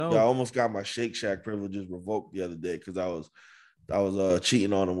Yeah, I almost got my Shake Shack privileges revoked the other day because I was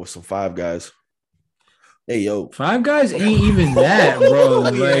cheating on him with some Five Guys. Hey yo, Five Guys ain't even that, bro. Yeah,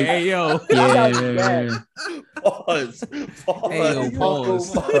 Like, hey yo. yeah. pause. Hey yo,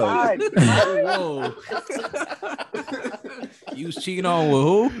 pause. Pause. Whoa. You was cheating on with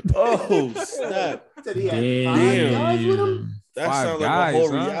who? Oh snap! Said he had Damn. five guys with him. That Five sounds like a Guys,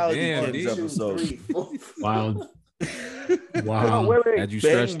 whole huh? reality Damn, Kids dude. episode. 2, 3, 4. Wild. Oh, Wow. wait. Had you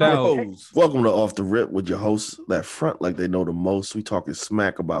Bang stretched out. Bros. Welcome to Off the Rip with your hosts that front like they know the most. We talking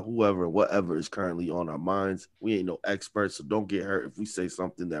smack about whoever, whatever is currently on our minds. We ain't no experts, so don't get hurt if we say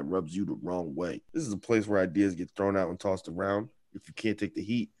something that rubs you the wrong way. This is a place where ideas get thrown out and tossed around. If you can't take the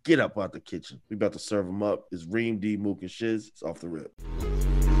heat, get up out the kitchen. We about to serve them up. It's Reem, D, Mook, and Shiz. It's Off the Rip.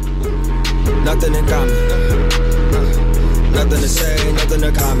 Nothing in common. Nothing to say, nothing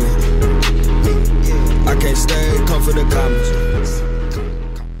to comment. I can't stay, come for the comments.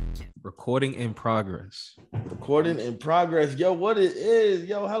 Recording in progress. Recording in progress. Yo, what it is?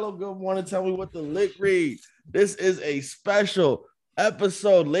 Yo, hello, good morning. Tell me what the lick read. This is a special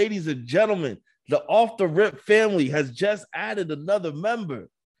episode, ladies and gentlemen. The Off the Rip family has just added another member.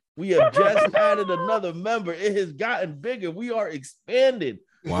 We have just added another member. It has gotten bigger. We are expanded.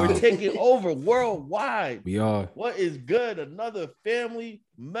 Wow. We're taking over worldwide. We are. What is good? Another family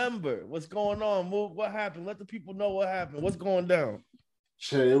member. What's going on, Mook? What happened? Let the people know what happened. What's going down?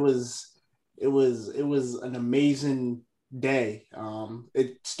 Sure, it was an amazing day.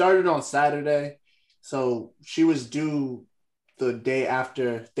 It started on Saturday, so she was due the day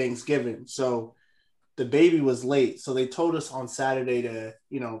after Thanksgiving. So the baby was late, so they told us on Saturday to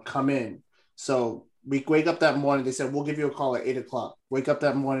come in. So we wake up that morning. They said we'll give you a call at 8:00. Wake up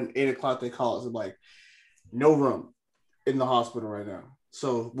that morning, 8:00. They call us. I'm like, no room in the hospital right now.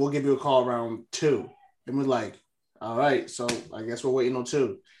 So we'll give you a call around 2. And we're like, all right. So I guess we're waiting on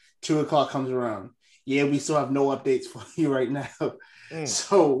 2. 2:00 comes around. Yeah, we still have no updates for you right now.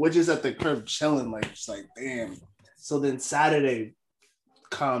 So we're just at the crib chilling, like, just like, damn. So then Saturday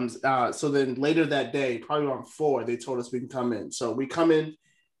comes. So then later that day, probably around 4, they told us we can come in. So we come in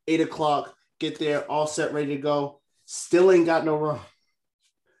 8:00, get there, all set, ready to go. Still ain't got no room.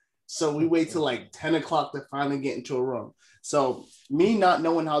 So we wait till like 10:00 to finally get into a room. So me not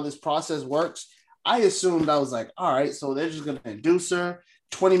knowing how this process works, I assumed, I was like, all right, so they're just going to induce her.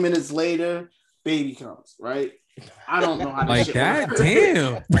 20 minutes later, baby comes, right? I don't know how to Like that? works.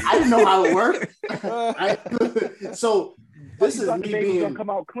 Damn. I didn't know how it worked. So this is me being gonna come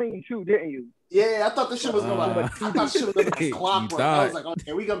out clean too, didn't you? Yeah, I thought this shit was gonna be clockwork. I was like,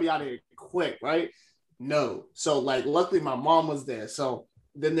 okay, we gonna be out of here quick, right? No. So like luckily my mom was there. So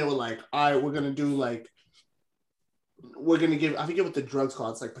then they were like, all right, we're gonna give, I forget what the drug's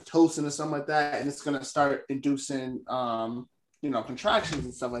called. It's like Pitocin or something like that, and it's gonna start inducing contractions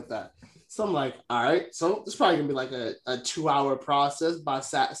and stuff like that. So I'm like, all right, so it's probably gonna be like a 2-hour process. By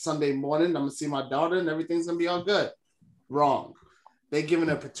Sunday morning, I'm gonna see my daughter and everything's gonna be all good. Wrong. They giving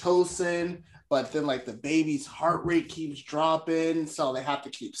her Pitocin, but then like the baby's heart rate keeps dropping, so they have to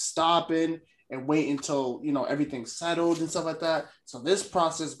keep stopping and wait until everything's settled and stuff like that. So this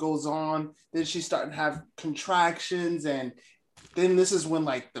process goes on. Then she's starting to have contractions, and then this is when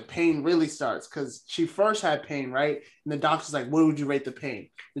like the pain really starts, because she first had pain, right? And the doctor's like, what would you rate the pain?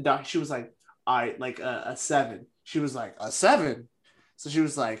 She was like, all right, like a 7. She was like, a 7? So she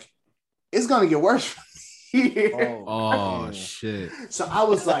was like, it's gonna get worse from here. Oh shit. So I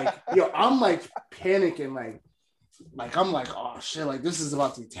was like, I'm like panicking, like I'm like, oh shit, like this is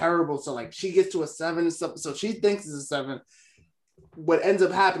about to be terrible. So like she gets to a 7 and stuff. So she thinks it's a 7. What ends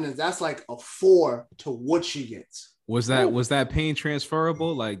up happening is that's like a 4 to what she gets. Was that pain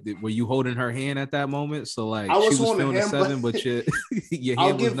transferable? Like, were you holding her hand at that moment? So like I was she was feeling a 7, but but your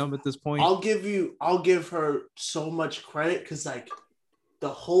hand was numb at this point. I'll give her so much credit, because like the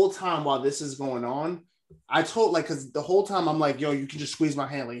whole time while this is going on, I told, like, because the whole time I'm like, yo, you can just squeeze my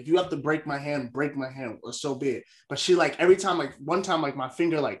hand. Like, if you have to break my hand, or so be it. But she, like, every time, like, one time, like, my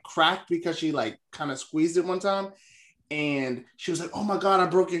finger, like, cracked because she, like, kind of squeezed it one time. And she was like, oh, my God, I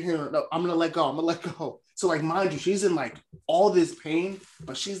broke your hand. No, I'm going to let go. So, like, mind you, she's in, like, all this pain,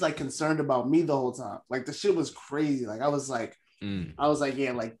 but she's, like, concerned about me the whole time. Like, the shit was crazy. Like, I was like,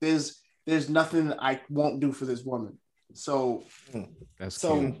 yeah, like, there's nothing I won't do for this woman. So that's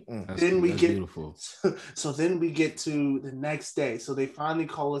so cute. Then we get beautiful. So then we get to the next day. So they finally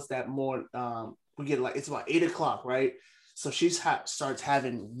call us that morning. We get like, it's about 8:00, right? So she starts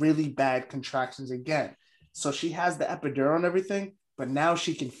having really bad contractions again. So she has the epidural and everything, but now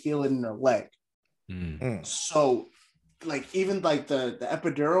she can feel it in her leg. So like even like the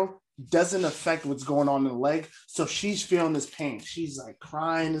epidural doesn't affect what's going on in the leg. So she's feeling this pain. She's like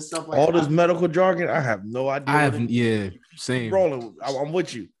crying and stuff like All that. this medical jargon, I have no idea. I have, yeah, same. Rolling, I'm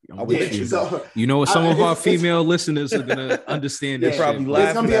with you. I'm with you. So, You know what? Some of our it's- female listeners are gonna understand They're this. probably shit,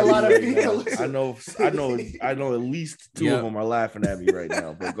 There's laughing gonna be a at lot me of right female now. listeners. I know at least two Yep. of them are laughing at me right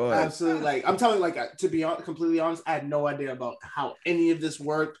now. But go ahead. Absolutely. Like I'm telling you, like to be completely honest, I had no idea about how any of this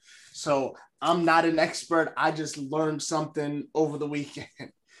worked. So I'm not an expert. I just learned something over the weekend.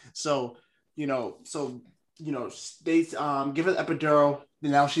 So they give her epidural.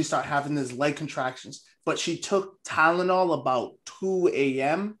 Now she start having these leg contractions. But she took Tylenol about 2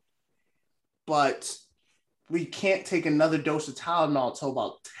 a.m. But we can't take another dose of Tylenol till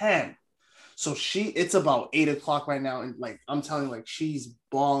about 10. So it's about 8 o'clock right now. And like, I'm telling you, like, she's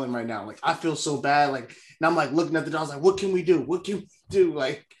bawling right now. Like, I feel so bad. Like, and I'm like looking at the dog, I was like, what can we do? What can we do?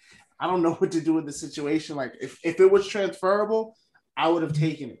 Like, I don't know what to do with the situation. Like, if it was transferable, I would have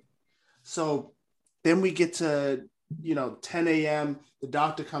taken it. So then we get to, 10 a.m. The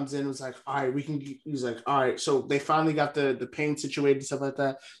doctor comes in and was like, all right, he's like, all right. So they finally got the pain situated and stuff like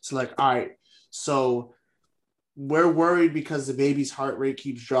that. So like, all right. So we're worried because the baby's heart rate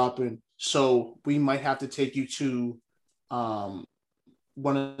keeps dropping. So we might have to take you to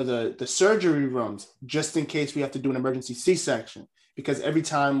one of the surgery rooms just in case we have to do an emergency C-section. Because every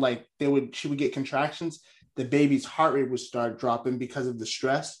time like she would get contractions, the baby's heart rate would start dropping because of the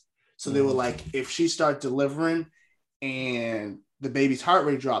stress. So they were like, if she starts delivering and the baby's heart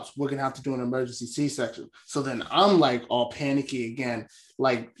rate drops, we're gonna have to do an emergency C-section. So then I'm like all panicky again.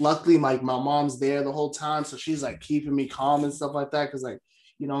 Like luckily, like my mom's there the whole time, so she's like keeping me calm and stuff like that. Because like,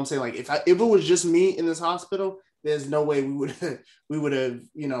 you know what I'm saying? Like if it was just me in this hospital, there's no way we would have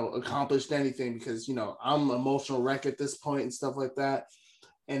accomplished anything because I'm an emotional wreck at this point and stuff like that.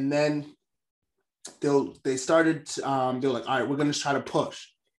 And then they're like, all right, we're gonna try to push.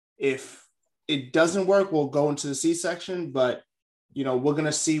 If it doesn't work, we'll go into the C-section, but we're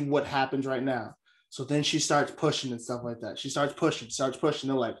gonna see what happens right now. So then she starts pushing and stuff like that. She starts pushing.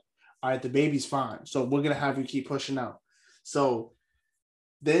 They're like, all right, the baby's fine. So we're gonna have you keep pushing out. So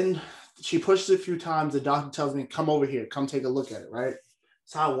then she pushes a few times. The doctor tells me, come over here, come take a look at it, right?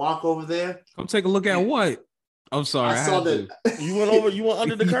 So I walk over there. Come take a look at what? I'm sorry. I saw the You went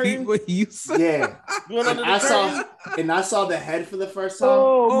under the curtain? What you said? yeah. You went under the curtain? I saw the head for the first time.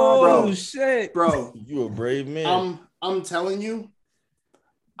 Oh, Oh, Bro. shit. Bro, You a brave man. I'm telling you,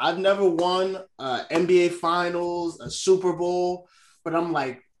 I've never won NBA Finals, a Super Bowl, but I'm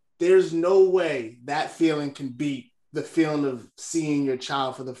like, there's no way that feeling can beat the feeling of seeing your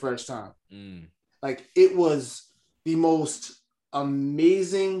child for the first time. Like, it was the most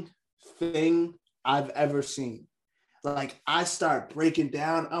amazing thing I've ever seen. Like, I start breaking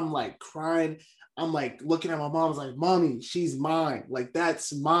down. I'm like crying. I'm like looking at my mom. I was like, Mommy, she's mine. Like,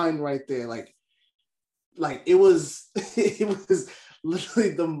 that's mine right there. Like it was literally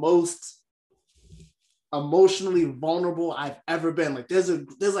the most emotionally vulnerable I've ever been. Like, there's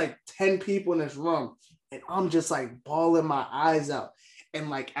like 10 people in this room, and I'm just like bawling my eyes out. And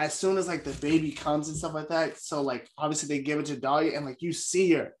like, as soon as like the baby comes and stuff like that, so like obviously they give it to Dahlia, and like you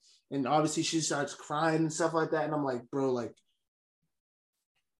see her, and obviously she starts crying and stuff like that. And I'm like, bro, like,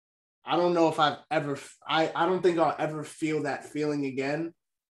 I don't know if I don't think I'll ever feel that feeling again.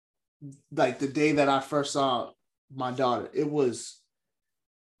 Like the day that I first saw my daughter, it was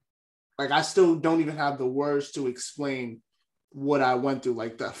like, I still don't even have the words to explain what I went through.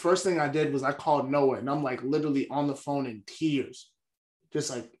 Like, the first thing I did was I called Noah, and I'm like literally on the phone in tears,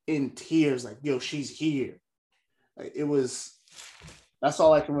 just like in tears, like, yo, she's here. Like, it was, that's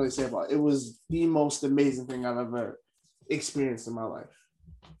all I can really say about it. It was the most amazing thing I've ever experienced in my life.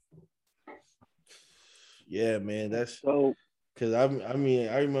 Yeah, man. That's So because I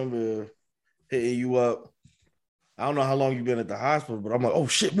remember hitting you up. I don't know how long you've been at the hospital, but I'm like, oh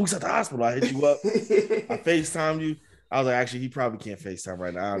shit, Mook's at the hospital. I hit you up. I FaceTimed you. I was like, actually, he probably can't FaceTime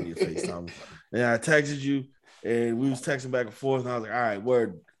right now. I don't need to FaceTime him. And I texted you, and we was texting back and forth. And I was like, all right,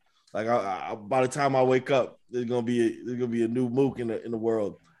 word. Like, by the time I wake up, there's gonna be a new Mook in the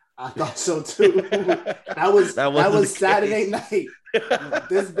world. I thought so too. That was Saturday night.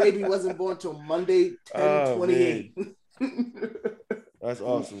 This baby wasn't born till Monday, 10/28. That's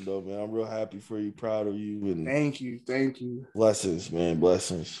awesome, though, man. I'm real happy for you, proud of you, and Thank you. blessings, man,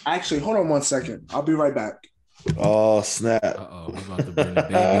 blessings. Actually, hold on 1 second. I'll be right back. Oh snap! We're about to bring the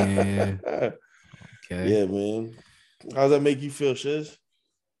baby in. Okay. Yeah, man. How does that make you feel, Shiz?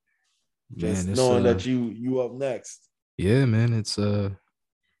 Just Man, knowing that you up next. Yeah, man, it's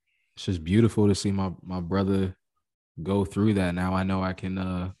just beautiful to see my brother go through that. Now I know I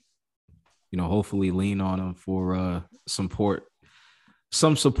can hopefully lean on him for support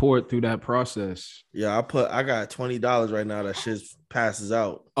some support through that process. Yeah, I got $20 right now. That shit passes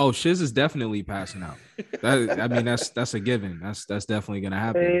out. Oh, Shiz is definitely passing out. That's a given. That's definitely gonna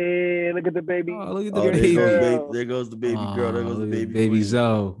happen. Hey, look at the baby. Oh, look at the Oh, baby. there goes the baby girl. There goes the look at baby baby queen.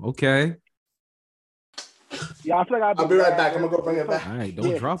 Zoe. Okay. Yeah, I feel like I'll be right back. I'm gonna go bring it back. All right. Don't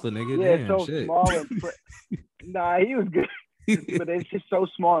Yeah. drop the nigga. Yeah, Damn so shit. small and nah, he was good. But it's just so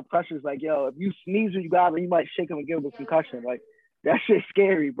small and precious. Like, yo, if you sneeze when you got it, you might shake him and give him a concussion. Like, that shit's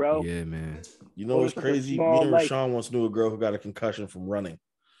scary, bro. Yeah, man. You know what's crazy? Me Small, and like- Rashawn once knew a girl who got a concussion from running.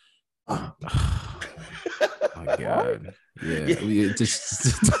 Oh my god. Yeah. It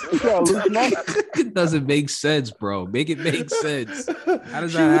just Yo, loosen up. it doesn't make sense, bro. Make it make sense. How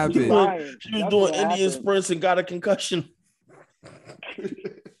does She that was happen? lying. She was That's doing what Indian happened. sprints and got a concussion.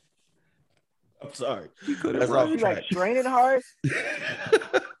 I'm sorry. That's off She like track. training hard.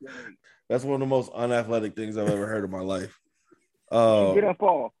 That's one of the most unathletic things I've ever heard in my life. She didn't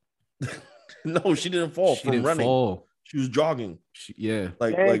fall. No, she didn't fall She from didn't running. fall. She was jogging, Yeah.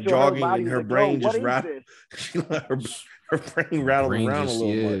 like Dang, so jogging, body and was her like, brain yo, just what is rattled. this? She let her brain rattled Brain around just, a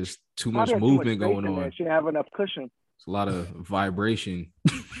little much. it's too Probably much had too movement space going in there. on. She didn't have enough cushion. It's a lot of vibration.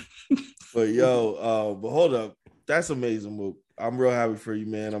 But but hold up, that's amazing, Mook. I'm real happy for you,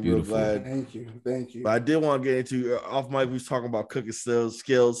 man. I'm Beautiful. real glad. Thank you. But But I did want to get into off mic. We was talking about cooking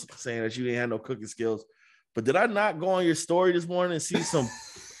skills, saying that you didn't have no cooking skills. But did I not go on your story this morning and see some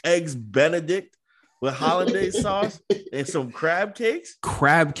eggs Benedict with hollandaise sauce and some crab cakes?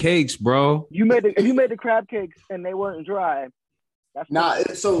 Crab cakes, bro. If you made the crab cakes and they weren't dry, that's Nah,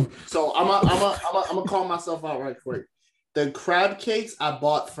 so I'm gonna call myself out right quick. The crab cakes I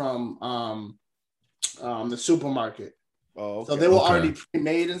bought from the supermarket. Oh, okay. So they were Okay. already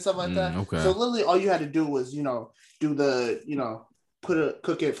pre-made and stuff like that. Okay. So literally all you had to do was, do the,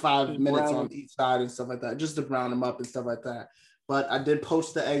 cook it 5 Just minutes brown on them. each side and stuff like that, just to brown them up and stuff like that. But I did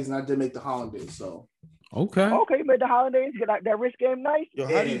poach the eggs and I did make the hollandaise. So Okay. okay. You made the holidays. Get that wrist game nice. Yo,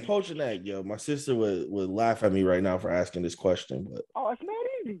 how do you Yeah. poach an egg? Yo, my sister would laugh at me right now for asking this question, but Oh, it's not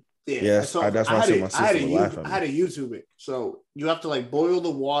easy. Yes, so that's why I said my I had sister to would laugh at I me. had to YouTube it. So you have to like boil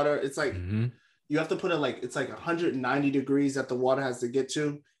the water. It's like hmm you have to put it like it's like 190 degrees that the water has to get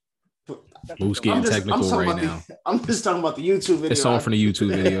to. Moose getting technical talking right about now. I'm just talking about the YouTube video. It's all from the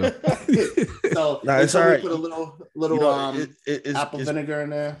YouTube video. So Nah, they it's told me alright. to put a little You know, it's apple vinegar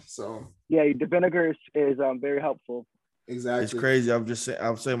in there. So Yeah, the vinegar is very helpful. exactly. it's crazy.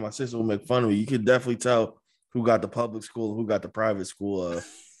 I'm saying my sister will make fun of me. You could definitely tell who got the public school and who got the private school.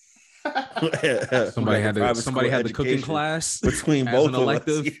 Somebody had the cooking education class between as both an of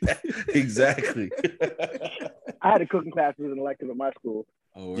elective. us. Yeah, exactly. I had a cooking class as an elective at my school.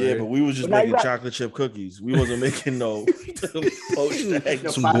 Oh, Yeah, but we was just But now you making got- chocolate chip cookies. We wasn't making no poached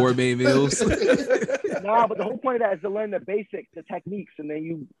eggs. some gourmet meals. Nah, but the whole point of that is to learn the basics, the techniques, and then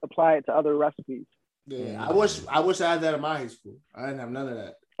you apply it to other recipes. Yeah, I wish I had that in my high school. I didn't have none of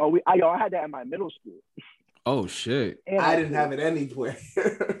that. Oh, I had that in my middle school. Oh shit. And I didn't have it anywhere.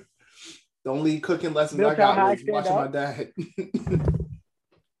 The only cooking lessons I Milltown got High, was stand watching my up. dad.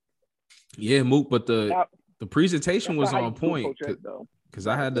 Yeah, Mook, but That- the presentation was That's not how on you do point coach it, though. because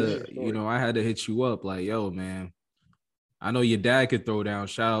I had to, I had to hit you up like, yo, man, I know your dad could throw down.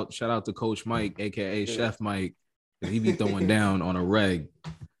 Shout out to Coach Mike, aka Chef Mike, 'cause he be throwing down on a reg.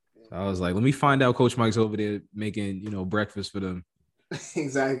 So I was like, let me find out Coach Mike's over there making, breakfast for them.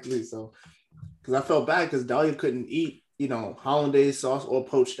 Exactly. So, because I felt bad because Dahlia couldn't eat, hollandaise sauce or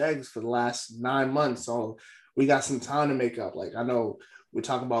poached eggs for the last 9 months. So we got some time to make up. Like I know we're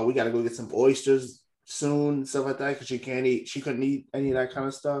talking about we got to go get some oysters soon, stuff like that, because she couldn't eat any of that kind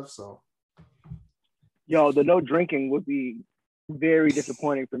of stuff. So Yo, the no drinking would be very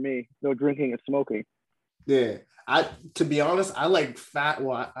disappointing for me. No drinking and smoking. yeah, to be honest, I like fat.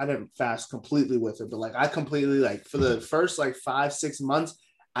 Well, I didn't fast completely with it, but like I completely like for the first like 5-6 months,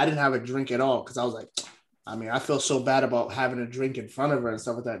 I didn't have a drink at all because I was like, I feel so bad about having a drink in front of her and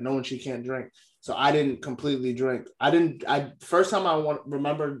stuff like that, knowing she can't drink. So I didn't completely drink. First time I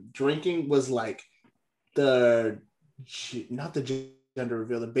remember drinking was like not the gender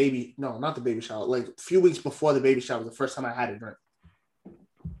reveal, not the baby shower. Like a few weeks before the baby shower was the first time I had a drink.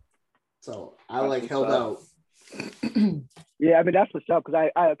 So I like held out. Yeah, that's what's up because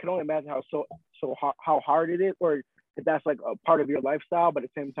I can only imagine how hard it is, or if that's like a part of your lifestyle. But at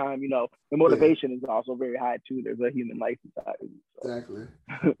the same time, the motivation is also very high too. There's a human life inside. So. Exactly.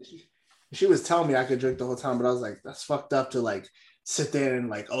 She was telling me I could drink the whole time, but I was like, that's fucked up to like sit there and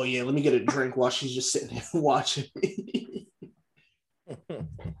like, oh yeah, let me get a drink while she's just sitting there watching me.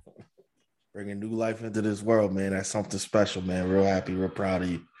 Bringing new life into this world, man. That's something special, man. Real happy, real proud of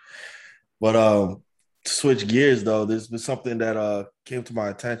you. But switch gears though, there's been something that came to my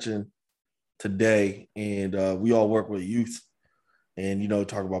attention today, and we all work with youth, and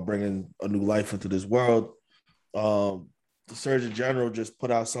talk about bringing a new life into this world. The Surgeon General just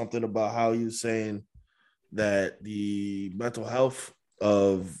put out something about how he was saying that the mental health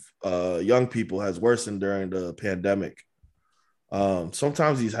of young people has worsened during the pandemic.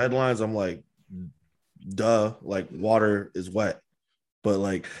 Sometimes these headlines, I'm like, duh, like water is wet, but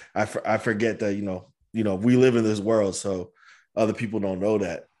like I forget that we live in this world, so other people don't know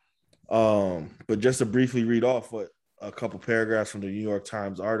that. But just to briefly read off what a couple paragraphs from the New York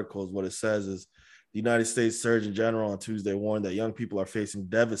Times articles, what it says is the United States Surgeon General on Tuesday warned that young people are facing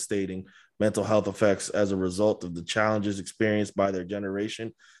devastating mental health effects as a result of the challenges experienced by their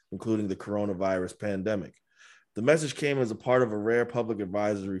generation, including the coronavirus pandemic. The message came as a part of a rare public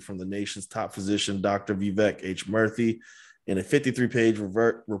advisory from the nation's top physician, Dr. Vivek H. Murthy, in a 53-page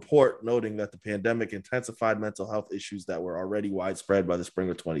report noting that the pandemic intensified mental health issues that were already widespread by the spring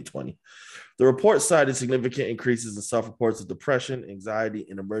of 2020. The report cited significant increases in self-reports of depression, anxiety,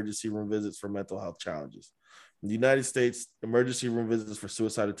 and emergency room visits for mental health challenges. In the United States, emergency room visits for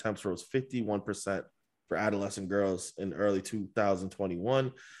suicide attempts rose 51% for adolescent girls in early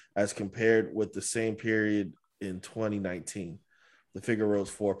 2021 as compared with the same period in 2019. The figure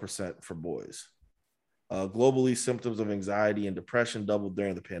rose 4% for boys. Globally, symptoms of anxiety and depression doubled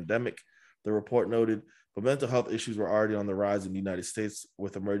during the pandemic, the report noted, but mental health issues were already on the rise in the United States,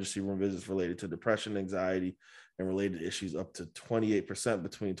 with emergency room visits related to depression, anxiety, and related issues up to 28%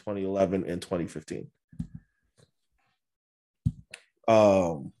 between 2011 and 2015.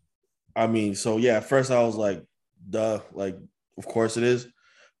 At first I was like, duh, like, of course it is.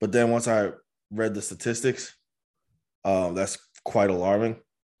 But then once I read the statistics, that's quite alarming.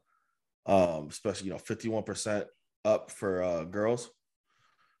 Especially 51% up for girls,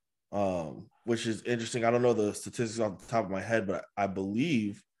 which is interesting. I don't know the statistics off the top of my head, but I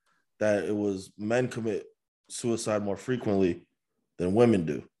believe that it was men commit suicide more frequently than women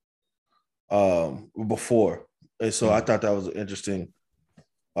do before. And so I thought that was an interesting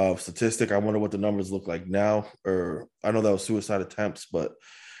statistic. I wonder what the numbers look like now, or I know that was suicide attempts, but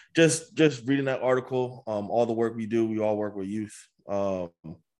just reading that article, all the work we do, we all work with youth.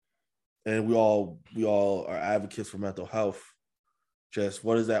 And we all are advocates for mental health. Just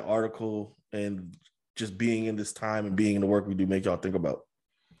what does that article and just being in this time and being in the work we do make y'all think about?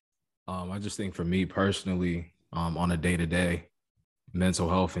 I just think for me personally, on a day-to-day, mental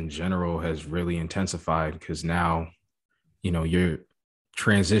health in general has really intensified because now, you're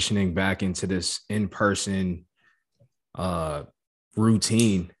transitioning back into this in-person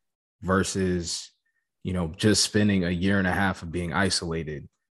routine versus, just spending a year and a half of being isolated.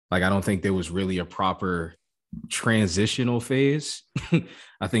 Like, I don't think there was really a proper transitional phase.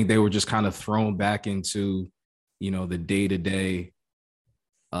 I think they were just kind of thrown back into, the day-to-day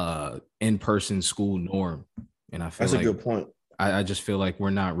in-person school norm. And I feel that's a good point. I just feel like we're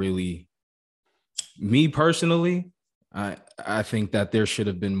not really, me personally, I think that there should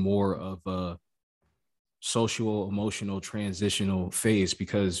have been more of a social, emotional, transitional phase,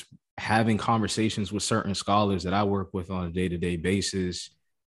 because having conversations with certain scholars that I work with on a day-to-day basis,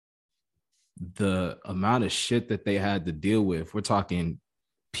 the amount of shit that they had to deal with, we're talking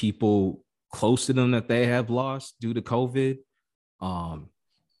people close to them that they have lost due to COVID,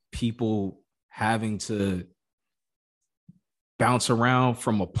 people having to bounce around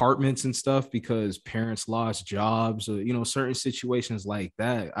from apartments and stuff because parents lost jobs, or, certain situations like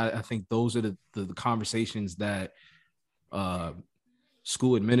that. I think those are the conversations that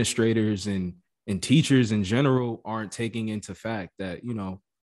school administrators and teachers in general aren't taking into fact that,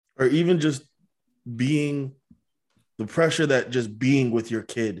 or even just being the pressure that just being with your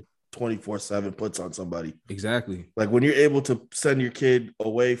kid 24/7 puts on somebody. Exactly. Like when you're able to send your kid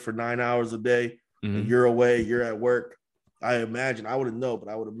away for 9 hours a day, and you're away, you're at work. I wouldn't know, but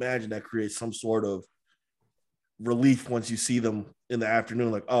I would imagine that creates some sort of relief once you see them in the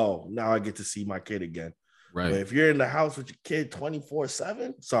afternoon. Like, oh, now I get to see my kid again. Right. But if you're in the house with your kid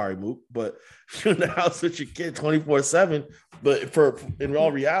 24/7, sorry, Mook, but if you're in the house with your kid 24/7, but in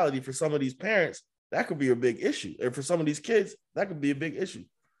all reality, for some of these parents, that could be a big issue. And for some of these kids, that could be a big issue.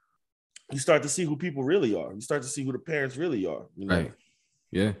 You start to see who people really are. You start to see who the parents really are. Right.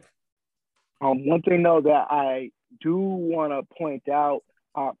 Yeah. One thing though that I do want to point out,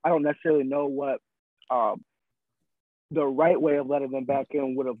 I don't necessarily know what the right way of letting them back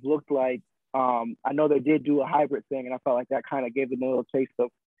in would have looked like. I know they did do a hybrid thing, and I felt like that kind of gave them a little taste of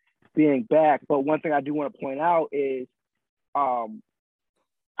being back. But one thing I do want to point out is out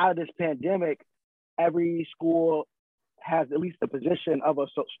of this pandemic, every school has at least the position of a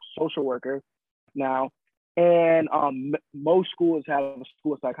social worker. now, and most schools have a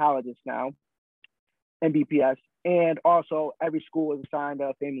school psychologist now, MBPS, and also every school is assigned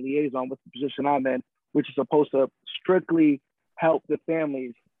a family liaison, with the position I'm in, which is supposed to strictly help the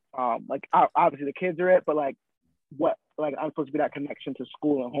families. Like obviously the kids are it, but like I'm supposed to be that connection to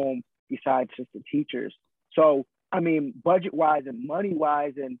school and home besides just the teachers. So I mean, budget wise and money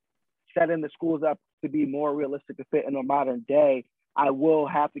wise, and setting the schools up to be more realistic to fit in a modern day, I will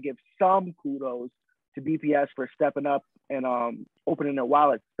have to give some kudos to BPS for stepping up and opening their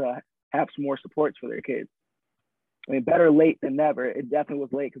wallets to have some more supports for their kids. I mean, better late than never. It definitely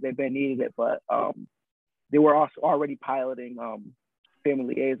was late because they've been needed it, but they were also already piloting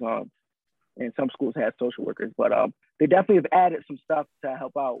family liaisons, and some schools had social workers, but they definitely have added some stuff to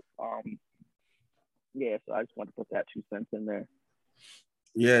help out. Yeah, so I just wanted to put that 2 cents in there.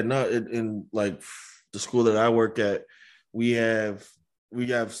 Yeah, no, in like the school that I work at, we have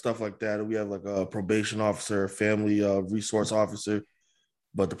stuff like that. We have like a probation officer, family resource officer,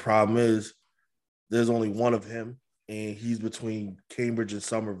 but the problem is there's only one of him, and he's between Cambridge and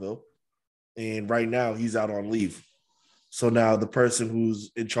Somerville, and right now he's out on leave. So now the person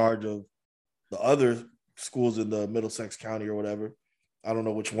who's in charge of the other schools in the Middlesex County or whatever, I don't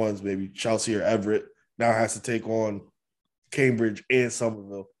know which ones, maybe Chelsea or Everett, now has to take on Cambridge and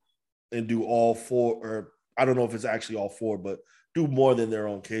Somerville and do all four, or I don't know if it's actually all four, but do more than their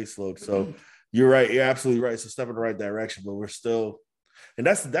own caseload. So you're right. You're absolutely right. It's a step in the right direction, but we're still, and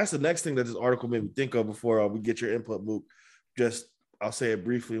that's the next thing that this article made me think of before we get your input, Mook. Just, I'll say it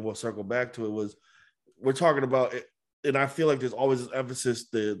briefly and we'll circle back to it. Was we're talking about it, and I feel like there's always this emphasis,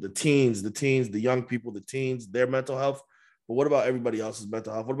 the teens, the young people, the teens, their mental health. But what about everybody else's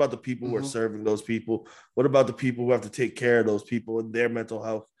mental health? What about the people who are serving those people? What about the people who have to take care of those people and their mental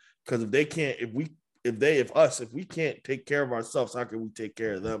health? Because if they can't, if we can't take care of ourselves, how can we take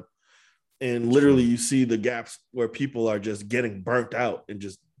care of them? And literally you see the gaps where people are just getting burnt out and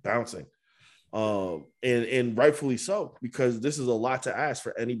just bouncing. And rightfully so, because this is a lot to ask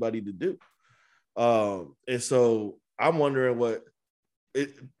for anybody to do. And so I'm wondering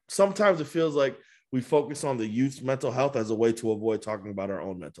sometimes it feels like we focus on the youth's mental health as a way to avoid talking about our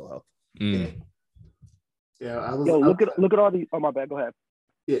own mental health. Yeah. Look at all these. Oh, my bad. Go ahead.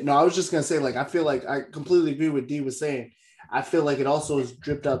 Yeah, no, I was just gonna say, like, I feel like I completely agree with D was saying. I feel like it also has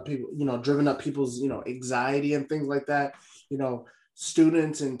driven up people's, anxiety and things like that.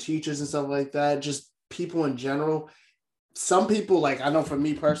 Students and teachers and stuff like that. Just people in general. Some people, like, I know for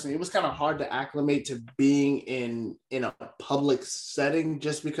me personally, it was kind of hard to acclimate to being in a public setting,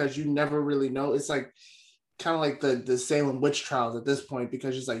 just because you never really know. It's like kind of like the Salem witch trials at this point,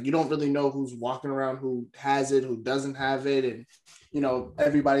 because it's like you don't really know who's walking around, who has it, who doesn't have it, and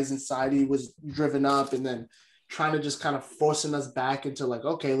everybody's anxiety was driven up, and then trying to just kind of forcing us back into like,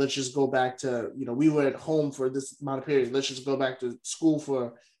 okay, let's just go back to, we were at home for this amount of period, let's just go back to school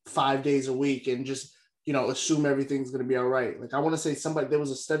for 5 days a week and just assume everything's going to be all right. Like, I want to say there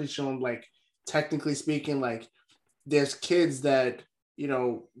was a study showing, like, technically speaking, like, there's kids that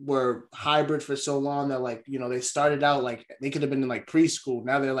were hybrid for so long that, like, they started out, like, they could have been in like preschool.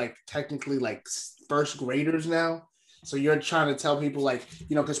 Now they're like technically like first graders now. So you're trying to tell people, like,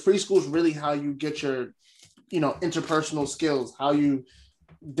 because preschool is really how you get your, interpersonal skills, how you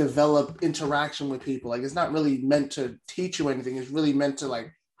develop interaction with people. Like, it's not really meant to teach you anything. It's really meant to,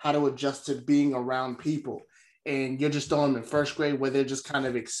 like, how to adjust to being around people. And you're just throwing them in first grade where they're just kind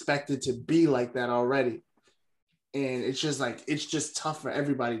of expected to be like that already. And it's just like, it's just tough for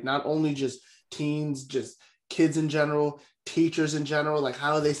everybody, not only just teens, just kids in general, teachers in general. Like,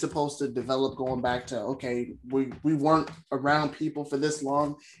 how are they supposed to develop going back to, okay, we weren't around people for this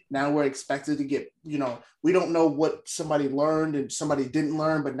long. Now we're expected to get, we don't know what somebody learned and somebody didn't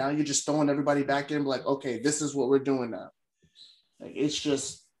learn, but now you're just throwing everybody back in, like, okay, this is what we're doing now. Like,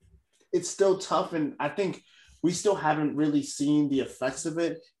 it's still tough. And I think we still haven't really seen the effects of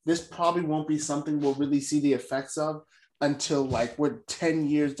it. This probably won't be something we'll really see the effects of until, like, we're 10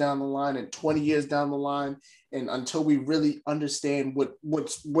 years down the line and 20 years down the line. And until we really understand what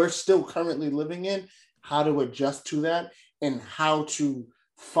we're still currently living in, how to adjust to that and how to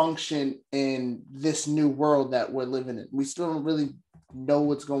function in this new world that we're living in. We still don't really know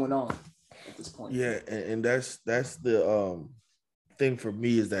what's going on at this point. Yeah. And that's the thing for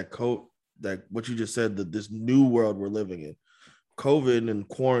me, is that that what you just said, that this new world we're living in, COVID and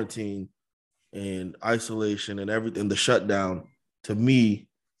quarantine and isolation and everything, the shutdown, to me,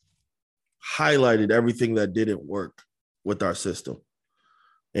 highlighted everything that didn't work with our system.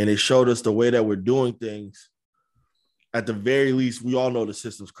 And it showed us the way that we're doing things. At the very least, we all know the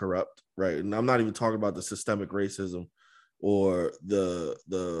system's corrupt, right? And I'm not even talking about the systemic racism or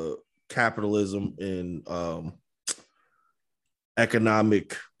the capitalism and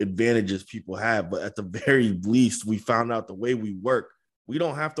economic advantages people have, but at the very least, we found out the way we work, we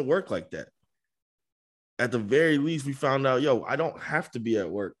don't have to work like that. At the very least, we found out, yo, I don't have to be at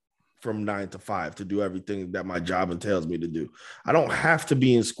work from 9 to 5 to do everything that my job entails me to do. I don't have to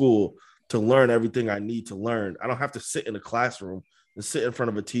be in school to learn everything I need to learn. I don't have to sit in a classroom and sit in front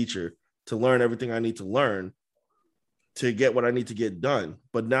of a teacher to learn everything I need to learn to get what I need to get done.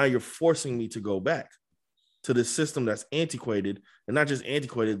 But now you're forcing me to go back to this system that's antiquated, and not just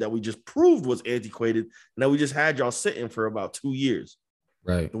antiquated, that we just proved was antiquated, and that we just had y'all sitting for about 2 years.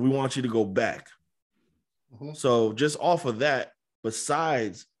 Right. And we want you to go back. Mm-hmm. So just off of that,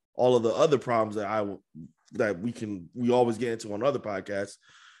 besides all of the other problems that we always get into on other podcasts,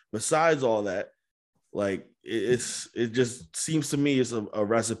 besides all that, like it just seems to me it's a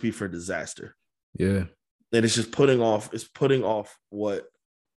recipe for disaster. Yeah. And it's just putting off what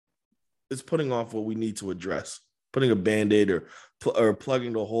we need to address, putting a Band-Aid or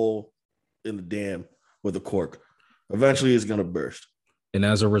plugging the hole in the dam with a cork. Eventually it's going to burst. And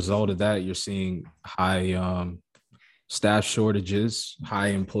as a result of that, you're seeing high staff shortages, high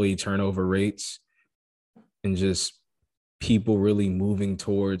employee turnover rates, and just people really moving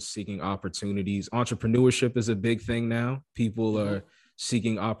towards seeking opportunities. Entrepreneurship is a big thing now. People are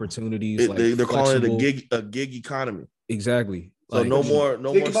seeking opportunities. They're calling it a gig economy. Exactly. So no more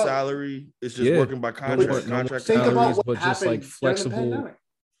salary. It's just working by contract. Contract salaries, but just like flexible.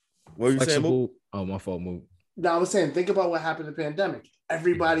 What are you saying? Oh, my fault, Mook. No, I was saying, think about what happened in the pandemic.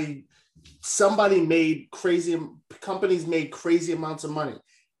 Somebody made companies made crazy amounts of money.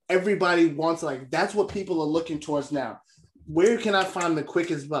 Everybody wants, that's what people are looking towards now. Where can I find the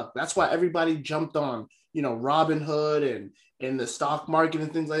quickest buck? That's why everybody jumped on, Robinhood and the stock market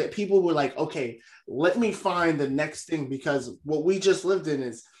and things like that. People were like, okay, let me find the next thing, because what we just lived in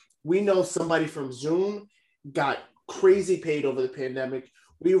is, we know somebody from Zoom got crazy paid over the pandemic.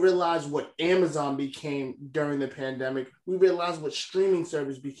 We realized what Amazon became during the pandemic. We realized what streaming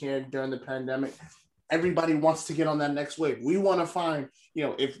service became during the pandemic. Everybody wants to get on that next wave. We want to find,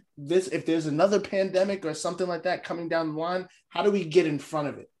 if there's another pandemic or something like that coming down the line, how do we get in front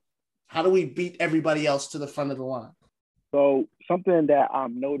of it? How do we beat everybody else to the front of the line? So something that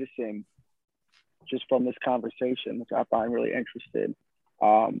I'm noticing just from this conversation, which I find really interesting,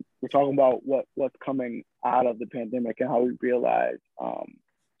 we're talking about what's coming out of the pandemic and how we realize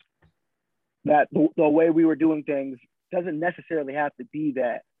that the way we were doing things doesn't necessarily have to be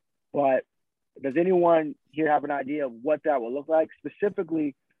that. But does anyone here have an idea of what that will look like?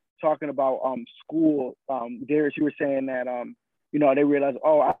 Specifically talking about school, Darius, you were saying that, they realized,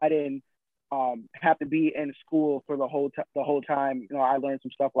 I didn't have to be in school for the whole time. I learned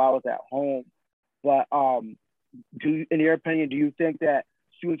some stuff while I was at home. But in your opinion, do you think that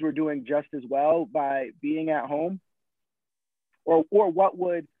students were doing just as well by being at home? Or what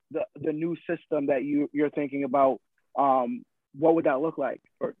would the new system that you're thinking about, what would that look like?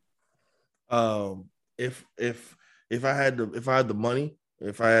 Or if I had the money,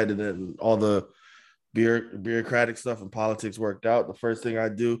 if I had all the bureaucratic stuff and politics worked out, the first thing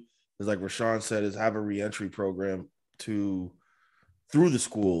I'd do is, like Rashawn said, is have a reentry program through the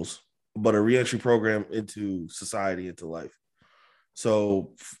schools, but a reentry program into society, into life.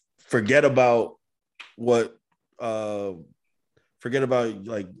 So forget about like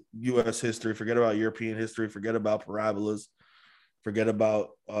U.S. history, forget about European history, forget about parabolas, forget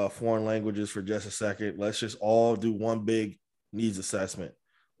about foreign languages for just a second. Let's just all do one big needs assessment.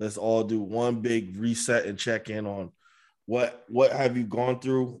 Let's all do one big reset and check in on what have you gone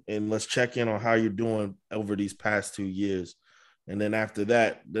through, and let's check in on how you're doing over these past 2 years. And then after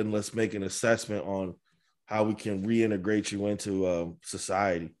that, then let's make an assessment on how we can reintegrate you into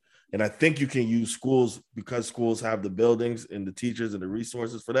society. And I think you can use schools, because schools have the buildings and the teachers and the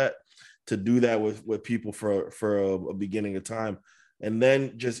resources for that, to do that with people for a beginning of time, and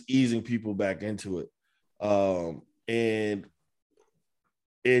then just easing people back into it.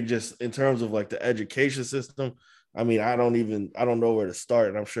 And just in terms of like the education system, I mean, I don't know where to start.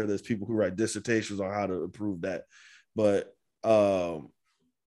 And I'm sure there's people who write dissertations on how to improve that. But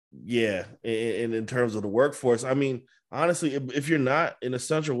yeah, and in terms of the workforce, I mean, honestly, if you're not an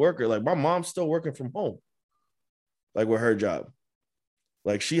essential worker, like my mom's still working from home, like with her job.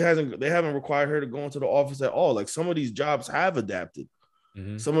 Like they haven't required her to go into the office at all. Like some of these jobs have adapted.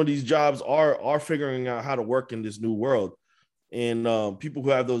 Mm-hmm. Some of these jobs are figuring out how to work in this new world. And people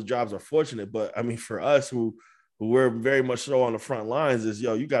who have those jobs are fortunate. But I mean, for us who we're very much so on the front lines is,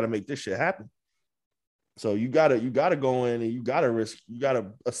 you got to make this shit happen. So you gotta go in and you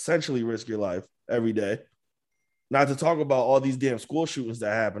gotta essentially risk your life every day. Not to talk about all these damn school shootings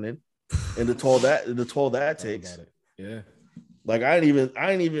that are happening and the toll that takes. Yeah. Like I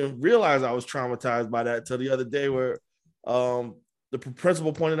didn't even realize I was traumatized by that till the other day where the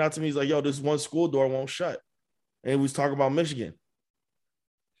principal pointed out to me, he's like, yo, this one school door won't shut. And he was talking about Michigan.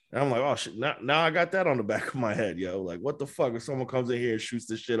 And I'm like, oh shit, now I got that on the back of my head, yo. Like, what the fuck if someone comes in here and shoots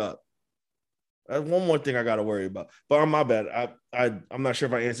this shit up? That's one more thing I gotta worry about. But on my bad, I'm not sure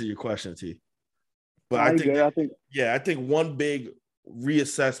if I answered your question, T. But I think one big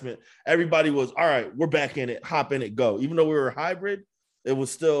reassessment, everybody was all right, we're back in it, hop in it, go. Even though we were hybrid, it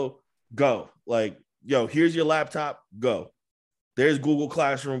was still go. Like, yo, here's your laptop, go. There's Google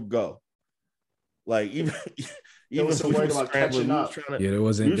Classroom, go. Like even so worried about catching up. We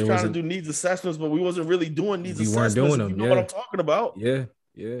was trying to do needs assessments, but we wasn't really doing needs assessments. We weren't doing them. You know what I'm talking about? Yeah.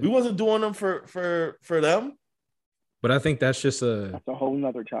 We wasn't doing them for them. But I think that's a whole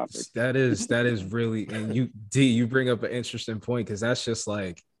nother topic. That is really, and you bring up an interesting point because that's just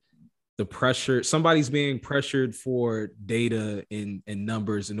like the pressure. Somebody's being pressured for data and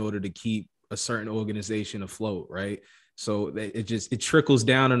numbers in order to keep a certain organization afloat, right? So it trickles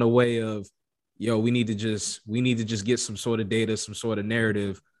down in a way of, yo, we need to just get some sort of data, some sort of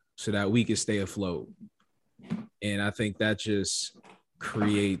narrative so that we can stay afloat. And I think that just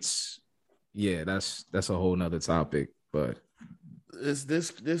creates, that's a whole nother topic. But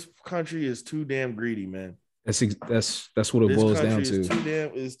this country is too damn greedy, man. That's what it boils down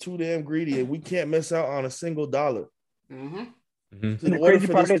to. It's too damn greedy, and we can't miss out on a single dollar. Mm-hmm. Mm-hmm. And the crazy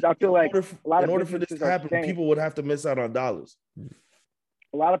part is, I feel like in order for this to happen, people would have to miss out on dollars.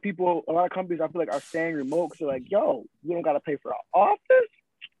 A lot of companies, I feel like, are staying remote because they're like, yo, we don't got to pay for our office.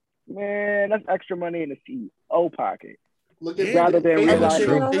 Man, that's extra money in the CEO pocket. They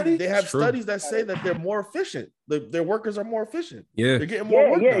have studies that say that they're more efficient. Their workers are more efficient. Yeah, they're getting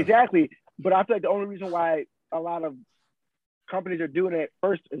more work done. Exactly. But I feel like the only reason why a lot of companies are doing it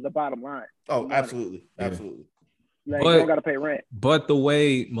first is the bottom line. Oh, absolutely. Like, you don't got to pay rent. But the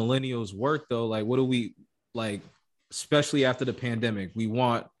way millennials work, though, like, what do we like? Especially after the pandemic, we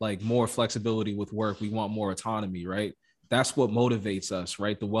want like more flexibility with work. We want more autonomy, right? That's what motivates us,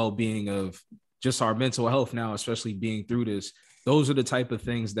 right? The well-being of just our mental health now, especially being through this. Those are the type of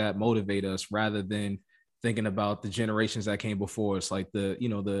things that motivate us rather than thinking about the generations that came before us, like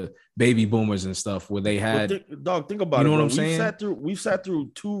the baby boomers and stuff, where they had. Think about it. You know what I'm saying? We've sat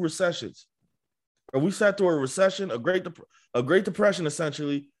through two recessions, or we sat through a recession, a Great Depression,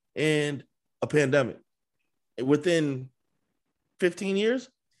 essentially, and a pandemic. Within 15 years,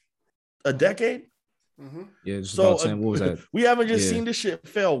 a decade. Mm-hmm. Yeah, it's about 10. What was that? We haven't just seen this shit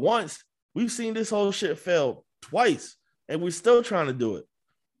fail once. We've seen this whole shit fail twice, and we're still trying to do it.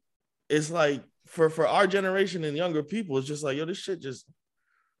 It's like for our generation and younger people, it's just like, yo, this shit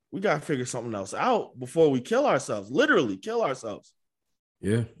we gotta figure something else out before we kill ourselves. Literally kill ourselves.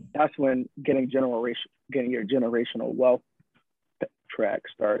 Yeah, that's when getting your generational wealth track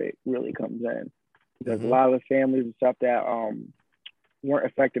started really comes in. Because a lot of the families and stuff that weren't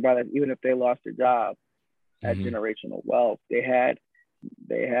affected by that, even if they lost their job, had generational wealth. They had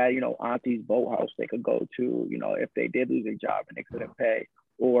auntie's boathouse they could go to, if they did lose their job and they couldn't pay,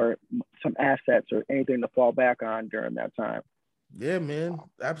 or some assets or anything to fall back on during that time. Yeah, man,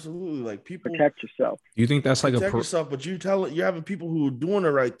 absolutely. Like, people protect yourself. You think that's like protect yourself, but you're having people who are doing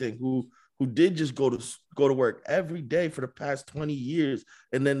the right thing, who did just go to work every day for the past 20 years,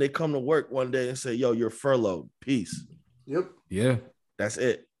 and then they come to work one day and say, yo, you're furloughed. Peace. Yep. Yeah. That's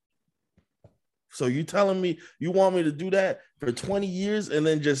it. So you telling me you want me to do that for 20 years and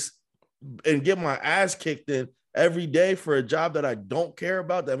then and get my ass kicked in every day for a job that I don't care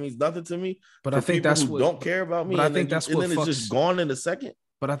about? That means nothing to me. But I think that's what don't care about me. But I think that's what it's just gone in a second.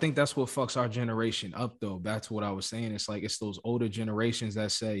 But I think that's what fucks our generation up, though. Back to what I was saying. It's like, it's those older generations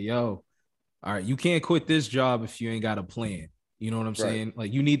that say, yo, all right, you can't quit this job if you ain't got a plan. You know what I'm saying?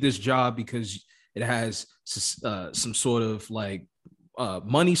 Like, you need this job because it has some sort of like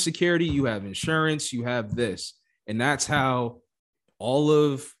money security. You have insurance, you have this. And that's how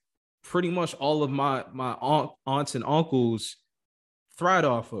pretty much all of my aunts and uncles thrived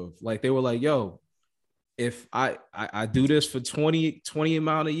off of. Like, they were like, yo, if I do this for 20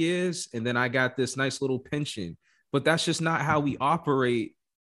 amount of years, and then I got this nice little pension. But that's just not how we operate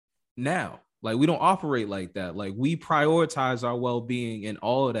now. Like, we don't operate like that. Like, we prioritize our well-being and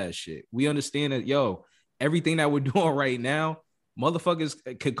all of that shit. We understand that, yo, everything that we're doing right now,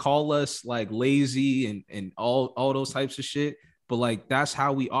 motherfuckers could call us like lazy and all those types of shit. But like, that's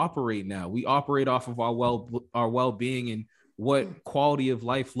how we operate now. We operate off of our well-being and what quality of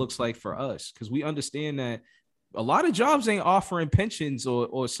life looks like for us. Because we understand that a lot of jobs ain't offering pensions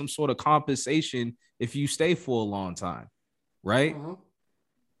or some sort of compensation if you stay for a long time, right?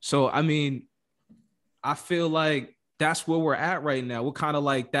 So, I mean, I feel like that's where we're at right now. We're kind of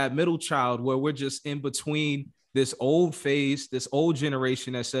like that middle child where we're just in between this old phase, this old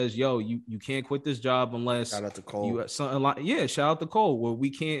generation that says, yo, you can't quit this job unless Shout out to Cole. you have something like, yeah, shout out to Cole, where we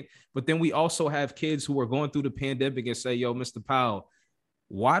can't. But then we also have kids who are going through the pandemic and say, yo, Mr. Powell,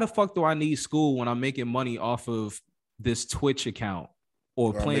 why the fuck do I need school when I'm making money off of this Twitch account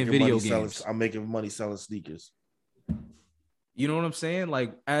or playing video games? I'm making money selling sneakers. You know what I'm saying?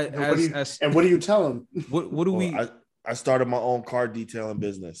 Like, and what do you tell them? What do we? I started my own car detailing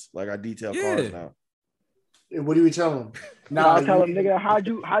business. Like I detail cars now. And what do we tell them? I'll tell them, nigga, how'd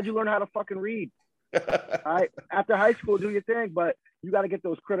you learn how to fucking read? All right, after high school, do your thing, but you got to get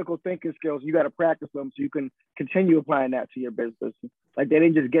those critical thinking skills. You got to practice them so you can continue applying that to your business. Like they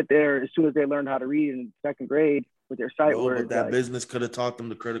didn't just get there as soon as they learned how to read in second grade with their sight words. But that business could have taught them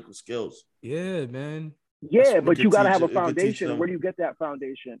the critical skills. Yeah, man. Yeah, but you got to have a foundation. Where do you get that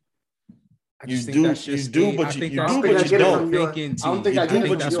foundation? You do, but you don't. I don't think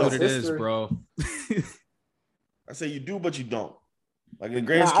that's what it is, bro. I say you do, but you don't. Like in the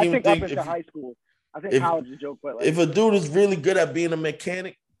grand scheme of things, high school, I think college is a joke. But like, if a dude is really good at being a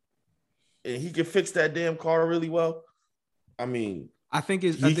mechanic and he can fix that damn car really well, I mean, he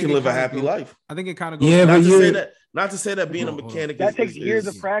can live a happy life. I think it kind of goes. Yeah, not to say that being a mechanic takes years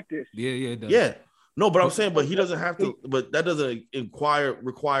of practice. Yeah, it does. Yeah. No, but I'm saying, but he doesn't have to. But that doesn't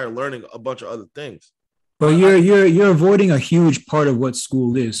require learning a bunch of other things. But you're avoiding a huge part of what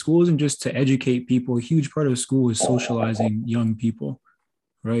school is. School isn't just to educate people. A huge part of school is socializing young people,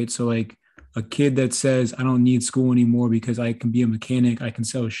 right? So like a kid that says, I don't need school anymore because I can be a mechanic, I can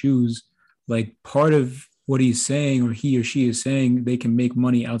sell shoes. Like part of what he's saying or he or she is saying, they can make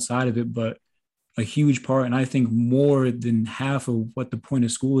money outside of it. But a huge part, and I think more than half of what the point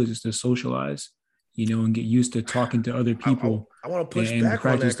of school is to socialize, and get used to talking to other people. I want to push and back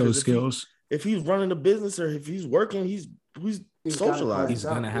practice on that those skills. If he's running a business or if he's working, he's socializing. He's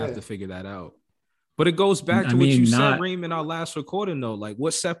gonna have to figure that out. But it goes back to what you said, Reem, in our last recording, though. Like,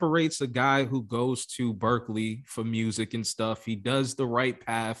 what separates a guy who goes to Berkeley for music and stuff? He does the right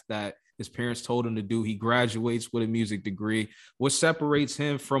path that his parents told him to do. He graduates with a music degree. What separates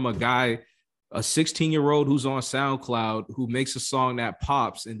him from a guy, a 16-year-old who's on SoundCloud, who makes a song that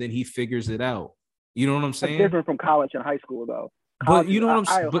pops and then he figures it out? You know what I'm saying? That's different from college and high school, though. But you know what I'm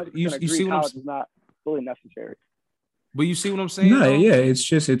saying? But you see what I'm saying? College is not fully necessary. But you see what I'm saying? No, yeah,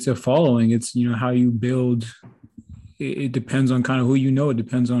 it's a following. It's, how you build. It depends on kind of who you know. It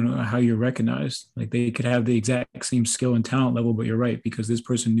depends on how you're recognized. Like they could have the exact same skill and talent level, but you're right, because this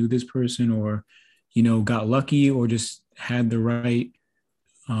person knew this person or, got lucky or just had the right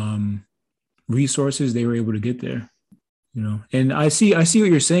resources, they were able to get there. And I see what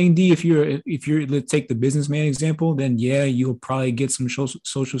you're saying, D. If you're let's take the businessman example, then yeah, you'll probably get some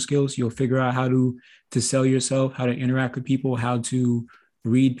social skills. You'll figure out how to sell yourself, how to interact with people, how to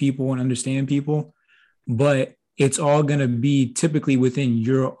read people and understand people. But it's all going to be typically within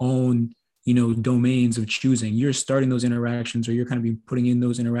your own, domains of choosing. You're starting those interactions, or you're kind of be putting in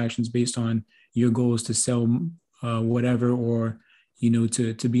those interactions based on your goals to sell whatever, or,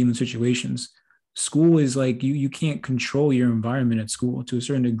 to be in those situations. School is like you can't control your environment at school. To a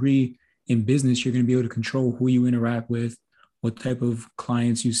certain degree, in business, you're going to be able to control who you interact with, what type of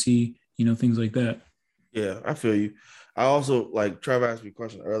clients you see, things like that. Yeah, I feel you. I also, like Trevor asked me a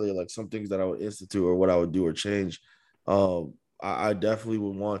question earlier, like some things that I would institute or what I would do or change. I definitely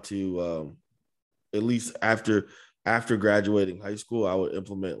would want to, at least after graduating high school, I would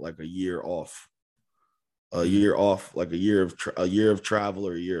implement like a year off, like a year of travel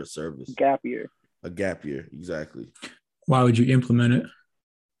or a year of service. A gap year, exactly. Why would you implement it?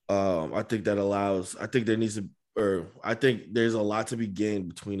 I think that allows. I think there's a lot to be gained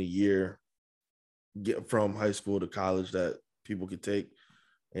between a year from high school to college that people could take,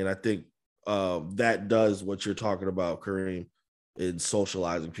 and I think that does what you're talking about, Kareem, in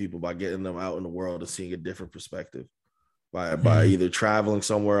socializing people by getting them out in the world and seeing a different perspective by either traveling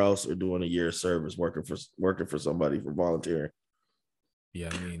somewhere else or doing a year of service, working for somebody, for volunteering. Yeah,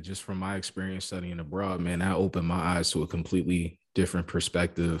 I mean, just from my experience studying abroad, man, that opened my eyes to a completely different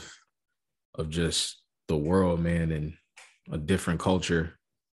perspective of just the world, man, and a different culture.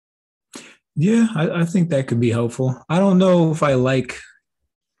 Yeah, I think that could be helpful. I don't know if I like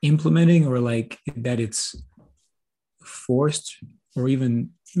implementing or like that it's forced or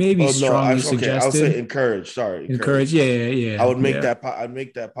even maybe strongly suggested. I would say encourage. Sorry, encourage. Yeah. I would make that. I'd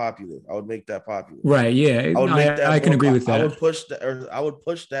make that popular. Right. Yeah. I can agree with that. I would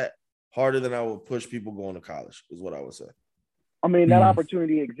push that harder than I would push people going to college. Is what I would say. I mean, that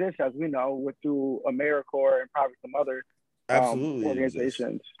opportunity exists, as we know, through AmeriCorps and probably some other Absolutely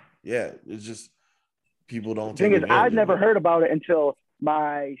organizations. Yeah, it's just people don't. The thing is, I'd never heard about it until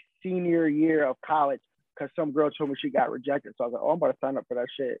my senior year of college because some girl told me she got rejected. So I was like, oh, I'm about to sign up for that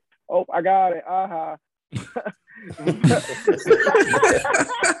shit. Oh, I got it.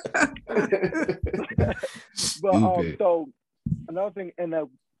 But so another thing, and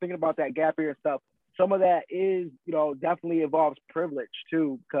thinking about that gap year stuff, some of that is, definitely involves privilege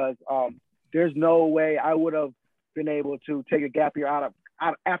too, because there's no way I would have been able to take a gap year out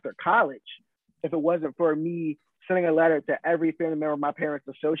after college if it wasn't for me sending a letter to every family member my parents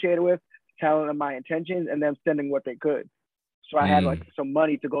associated with, telling them my intentions and them sending what they could. So I had like some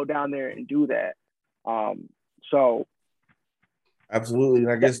money to go down there and do that. So absolutely,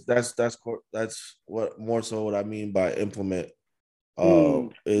 and I guess that's what more so what I mean by implement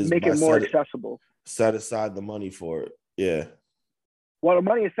is make it more accessible. Set aside the money for it. Yeah. Well, the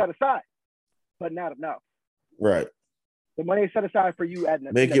money is set aside, but not enough. Right. The money is set aside for you at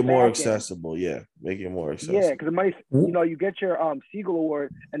make it more accessible. Yeah, make it more accessible. Yeah, because the money, you get your Siegel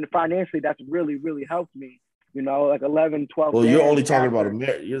Award, and financially that's really, really helped me. Like 11, 12. Well, you're only talking about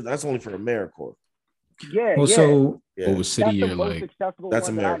that's only for AmeriCorps. Yeah. Well, so what was City Year like? That's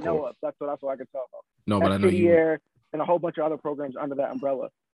AmeriCorps. That I know of. That's what I can tell. No, that's but I know City Year and a whole bunch of other programs under that umbrella.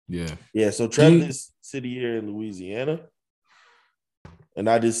 Yeah. Yeah. So Trev did City Year in Louisiana. And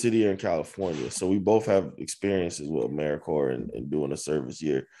I did City Year in California. So we both have experiences with AmeriCorps and doing a service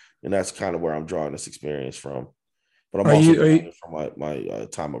year. And that's kind of where I'm drawing this experience from. But I'm also drawing it from my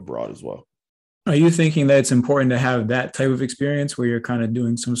time abroad as well. Are you thinking that it's important to have that type of experience where you're kind of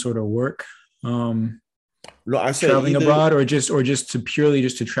doing some sort of work? No, I said traveling abroad or just to purely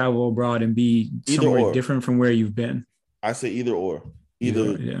just to travel abroad and be somewhere different from where you've been? I say either or.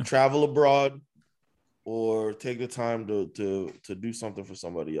 Either travel abroad or take the time to do something for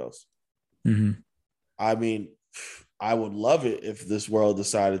somebody else. Mm-hmm. I mean, I would love it if this world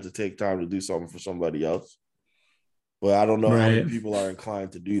decided to take time to do something for somebody else, but I don't know how many people are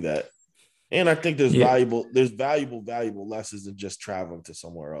inclined to do that. And I think there's valuable lessons in just traveling to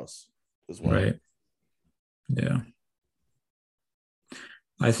somewhere else as well. Right. Yeah.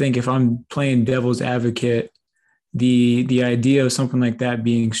 I think if I'm playing devil's advocate, the idea of something like that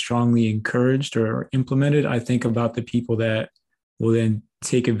being strongly encouraged or implemented, I think about the people that will then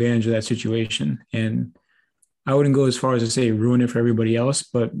take advantage of that situation. And I wouldn't go as far as to say ruin it for everybody else,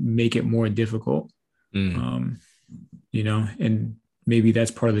 but make it more difficult. And maybe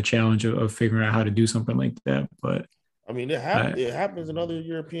that's part of the challenge of figuring out how to do something like that. But I mean, it happens in other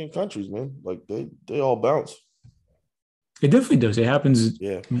European countries, man. Like they all bounce. It definitely does. It happens.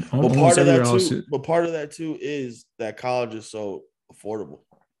 Yeah. But part of that too is that college is so affordable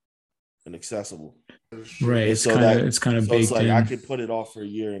and accessible. Right. And it's kind of baked like in. I could put it off for a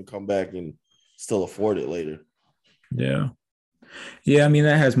year and come back and still afford it later. Yeah. Yeah. I mean,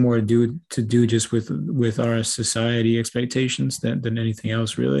 that has more to do just with our society expectations than anything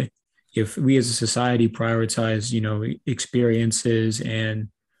else, really. If we as a society prioritize, experiences and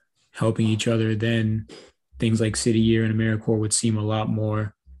helping each other, then things like City Year and AmeriCorps would seem a lot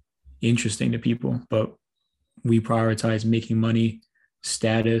more interesting to people. But we prioritize making money,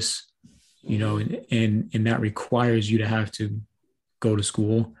 status, and that requires you to have to go to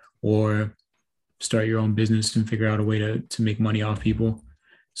school or start your own business and figure out a way to make money off people.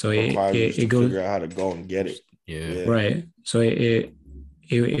 So it goes figure out how to go and get it. Yeah. Right. So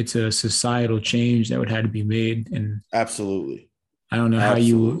it's a societal change that would have to be made. And absolutely. I don't know how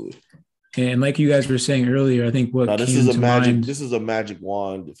you. And like you guys were saying earlier, I think this is a magic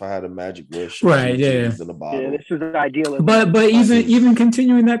wand. If I had a magic wish, right? Yeah. In a bottle. Yeah, this is ideal. But even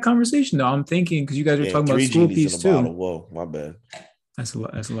continuing that conversation, though, I'm thinking because you guys were talking about school piece too. Bottle. Whoa, my bad. That's a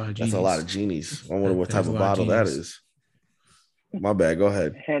lot of genies. That's a lot of genies. I wonder what type of bottle that is. My bad. Go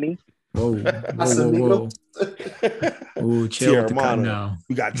ahead. Henny. Whoa. Ooh, chill with the cut now.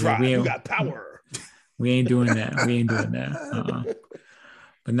 We got drive. We got power. We ain't doing that.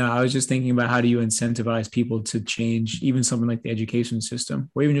 But no, I was just thinking about how do you incentivize people to change even something like the education system,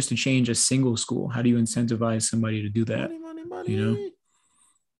 or even just to change a single school. How do you incentivize somebody to do that? Money.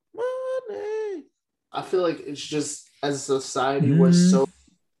 I feel like it's just as a society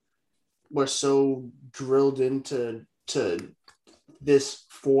we're so drilled into this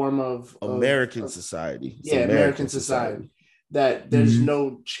form of American society. American society that there's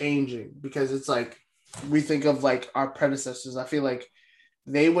no changing, because it's like we think of like our predecessors. I feel like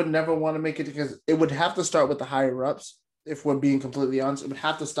they would never want to make it, because it would have to start with the higher ups. If we're being completely honest, it would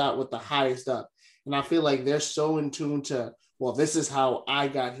have to start with the highest up. And I feel like they're so in tune to, well, this is how I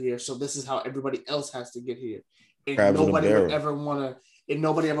got here, so this is how everybody else has to get here. And nobody ever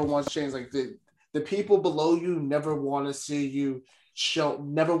wants to change. Like the people below you never want to see you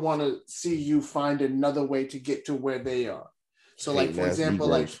never want to see you find another way to get to where they are. So like, for example,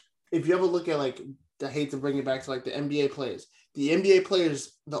 like if you ever look at like, I hate to bring it back to like the NBA players. The NBA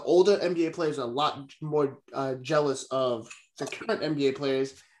players, the older NBA players are a lot more jealous of the current NBA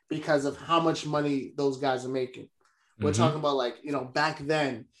players because of how much money those guys are making. We're talking about like, you know, back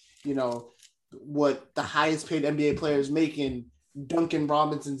then, you know, what the highest paid NBA players making, Duncan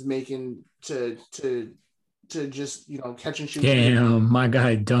Robinson's making to just, you know, catch and shoot. Damn, my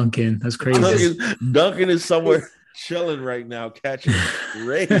guy Duncan. That's crazy. Duncan is somewhere chilling right now, catching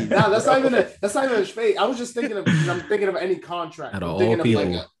rays. No, that's not even a fade. I was just thinking of, I'm thinking of any contract. I'm thinking of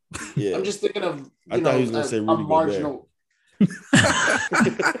like I'm just thinking of, I thought he was gonna say a marginal.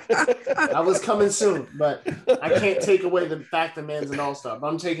 I was coming soon, but I can't take away the fact that man's an all-star. But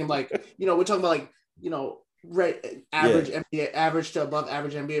I'm taking like, you know, we're talking about like, you know, average NBA, average to above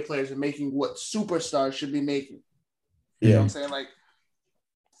average NBA players are making what superstars should be making. You know what I'm saying? Like,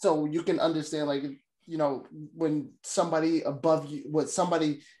 so you can understand, like, you know, when somebody above you,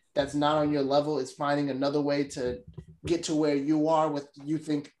 somebody that's not on your level is finding another way to get to where you are with, you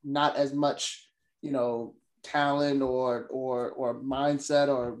think, not as much, you know, talent or mindset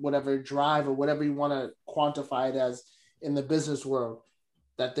or whatever, drive or whatever you want to quantify it as in the business world,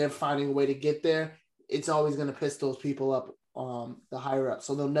 that they're finding a way to get there. It's always going to piss those people up, the higher up.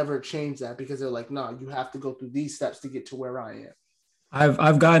 So they'll never change that because they're like, no, you have to go through these steps to get to where I am.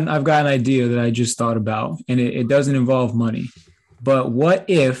 I've got an idea that I just thought about, and it doesn't involve money. But what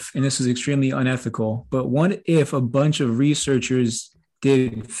if, and this is extremely unethical, but what if a bunch of researchers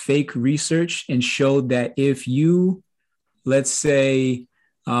did fake research and showed that if you, let's say,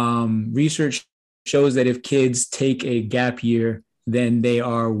 research shows that if kids take a gap year, then they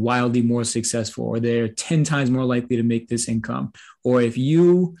are wildly more successful, or they're 10 times more likely to make this income. Or if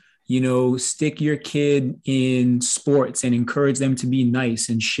you know, stick your kid in sports and encourage them to be nice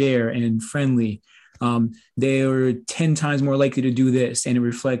and share and friendly, they are 10 times more likely to do this, and it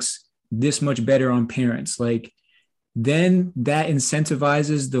reflects this much better on parents. Like, then that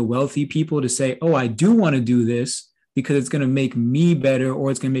incentivizes the wealthy people to say, oh, I do want to do this because it's going to make me better, or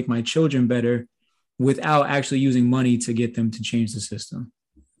it's going to make my children better, without actually using money to get them to change the system.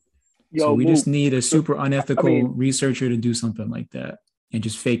 So we just need a super unethical researcher to do something like that and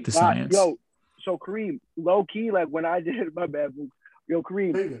just fake the science. So Kareem, low key, like when I did my bad book,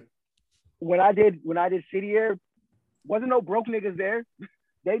 Kareem, when I did City Air, wasn't no broke niggas there.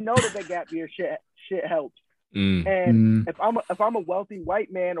 They know that the gap year shit helps. And if I'm a wealthy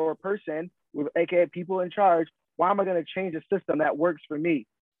white man or a person with AKA people in charge, why am I going to change a system that works for me?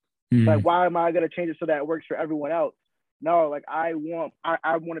 Like, why am I going to change it so that it works for everyone else? No, like I want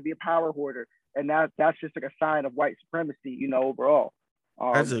to be a power hoarder, and that's just like a sign of white supremacy, you know, overall.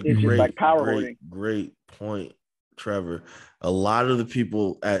 That's a great point, Trevor. A lot of the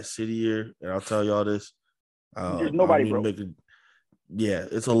people at City Year, and I'll tell y'all this, there's nobody broke.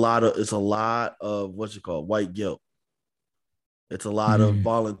 It's a lot of what's it called, white guilt. It's a lot of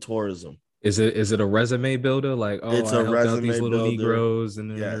volunteerism. Is it a resume builder? Like, it's a resume these little builder. Negroes in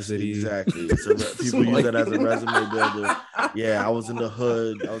the city. Exactly. People use that as a resume builder. Yeah, I was in the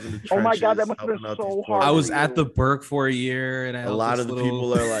hood. I was in the trenches. Oh my God, that must have been so hard. I was at the Burke for a year, and a lot of the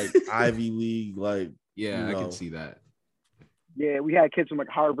people are like Ivy League, like. Yeah, I can see that. Yeah, we had kids from like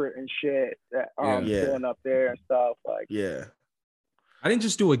Harvard and shit that going up there and stuff. Like, yeah. I didn't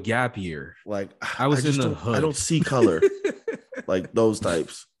just do a gap year. Like, I was in the hood. I don't see color. Like those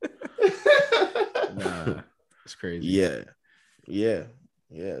types. Nah, it's crazy. Yeah.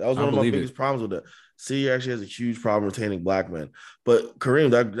 That was one of my biggest problems with it. City actually has a huge problem retaining black men. But Kareem,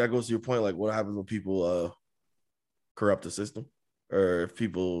 that goes to your point. Like, what happens when people corrupt the system, or if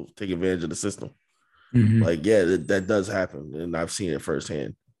people take advantage of the system? Like, yeah, that does happen, and I've seen it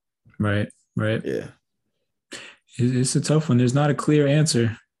firsthand. Right. Yeah. It's a tough one. There's not a clear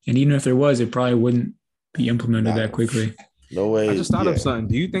answer, and even if there was, it probably wouldn't be implemented that quickly. No way. I just thought of something.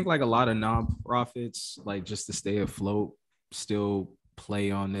 Do you think like a lot of nonprofits, like just to stay afloat, still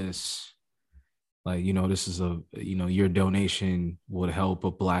play on this? Like, you know, this is your donation would help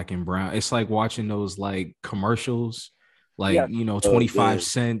a black and brown. It's like watching those like commercials, like, 25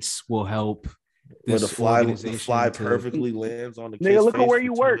 cents will help. Where the fly perfectly lands on the kid's nigga, look face at where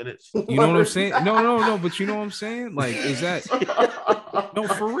you work. You know what I'm saying? No, but you know what I'm saying? Like, is that no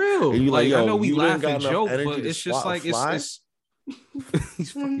for real? And you like, I know we laugh and joke, but it's just like it's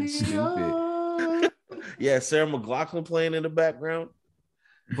he's fucking stupid. Yeah, Sarah McLachlan playing in the background.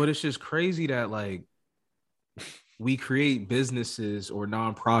 But it's just crazy that like we create businesses or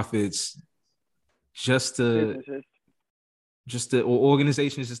nonprofits just to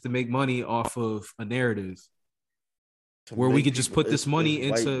organizations just to make money off of a narrative where we could just put this money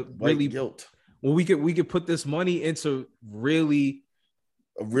into really guilt. Well, we could put this money into really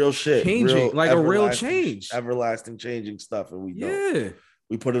a real shit, changing, like a real change, everlasting changing stuff, and we yeah. don't.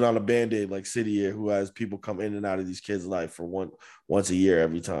 We put it on a Band-Aid like City Year, who has people come in and out of these kids' life for once a year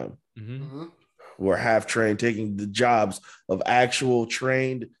every time. Mm-hmm. We're half trained, taking the jobs of actual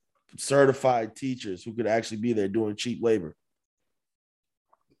trained, certified teachers who could actually be there doing cheap labor.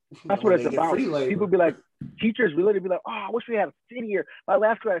 That's what it's about. People be like, teachers really be like, oh, I wish we had a City Year. My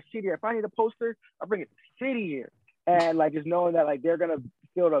last class had City Year. If I need a poster, I'll bring it to City Year. And like just knowing that like they're gonna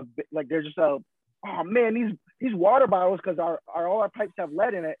feel like they're just oh man, these water bottles, because all our pipes have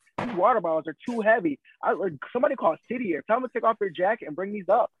lead in it. These water bottles are too heavy. Somebody call City Year. Tell them to take off their jacket and bring these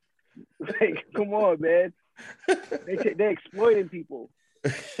up. Like, come on, man. They exploiting people.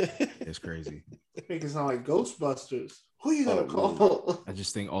 It's crazy. Make it sound like Ghostbusters. Who you gonna call? I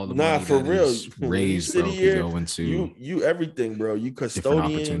just think all the money for that real. is raised, bro, could go into you everything, bro. You custodian,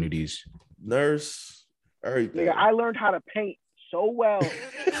 different opportunities, nurse, everything. Nigga, I learned how to paint so well.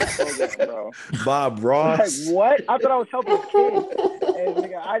 Bro. Bob Ross. Like, what? I thought I was helping kids. And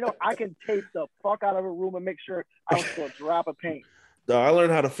nigga, I can tape the fuck out of a room and make sure I don't spill a drop of paint. I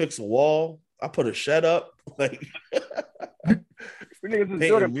learned how to fix a wall. I put a shed up. Like we niggas just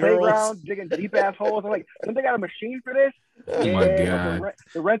building playgrounds, digging deep ass holes. I'm like, don't they got a machine for this? Oh my god.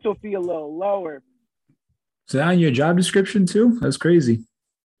 The rental fee a little lower. Is that on your job description too? That's crazy.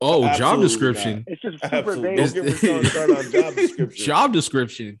 Oh, Absolutely job description. Not. It's just super basic. basic. Don't get me started on job description. Job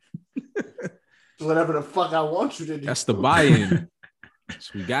description. Whatever the fuck I want you to do. That's the buy-in.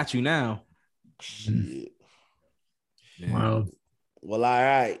 So we got you now. Shit. Wow. Well, all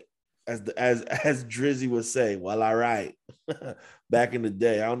right. As Drizzy would say, well, all right. Back in the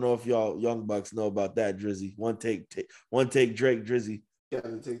day, I don't know if y'all young bucks know about that, Drizzy. One take Drake, Drizzy.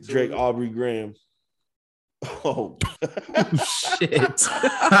 Drake, Aubrey Graham. Oh shit!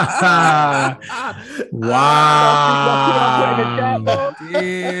 Wow!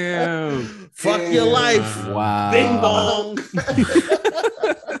 Damn! Fuck your life! Wow! Bing bong!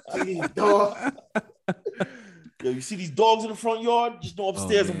 Yo, you see these dogs in the front yard? Just go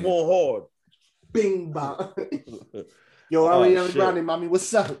upstairs and go hard. Bing bong! Yo, Ariana Grande, mommy,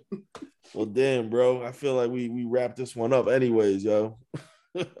 what's up? Well, damn, bro. I feel like we wrap this one up, anyways, yo.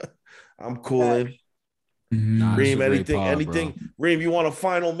 I'm cooling. Nah, Reem, anything? Reem, you want a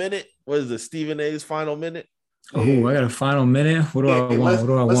final minute? What is it? Stephen A's final minute? Oh, I got a final minute. What do I want?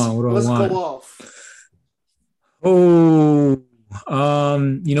 Let's go off. Oh,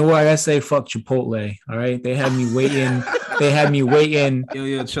 you know what? I gotta say, fuck Chipotle. All right, they had me waiting.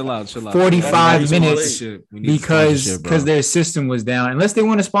 Yo, chill out. 45 minutes because their system was down. Unless they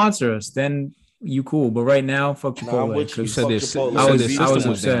want to sponsor us, then you cool. But right now, fuck Chipotle. You said I was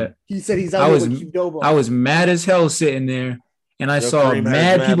upset. He said he's out with Qdoba. I was mad as hell sitting there, and I saw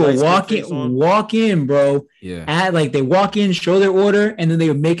mad people walk in, bro. Yeah. They walk in, show their order, and then they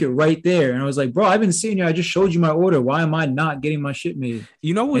would make it right there. And I was like, bro, I've been sitting here. I just showed you my order. Why am I not getting my shit made?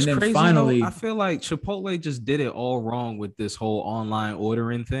 You know what's crazy? Finally, I feel like Chipotle just did it all wrong with this whole online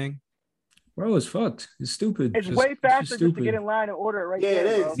ordering thing. Bro, it's fucked. It's stupid. It's way faster just to get in line and order it right there.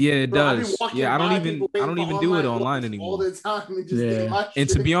 Yeah, it is. Bro. Yeah, it does. Yeah, I don't even do it online anymore. All the time. And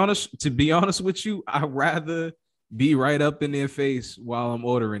to be honest with you, I'd rather be right up in their face while I'm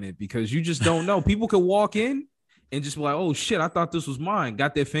ordering it, because you just don't know. People could walk in and just be like, oh shit, I thought this was mine.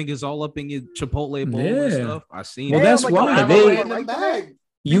 Got their fingers all up in your Chipotle bowl and stuff. I seen well, it. That's why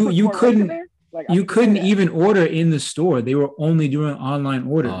you couldn't. You couldn't even order in the store. They were only doing online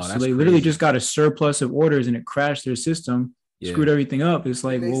orders. So they literally just got a surplus of orders and it crashed their system, screwed everything up. It's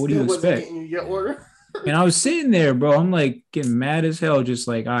like, well, what do you expect? Your order? And I was sitting there, bro. I'm like getting mad as hell. Just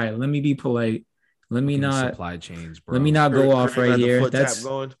like, all right, let me be polite. Let me not supply chains, bro. Let me not go off right here. That's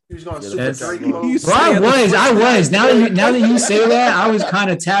going. He was going bro, I was. Now that you say that, I was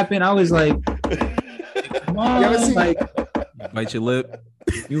kind of tapping. I was like, come on, bite your lip.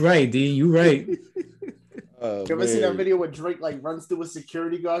 You right, Dean. You right. You ever seen that video where Drake runs through with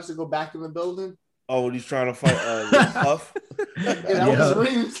security guards to go back in the building? Oh, when he's trying to fight Puff.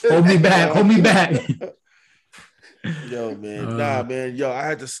 Hold me back. Yo, man. Man. Yo, I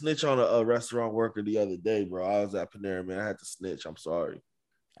had to snitch on a restaurant worker the other day, bro. I was at Panera, man. I had to snitch. I'm sorry.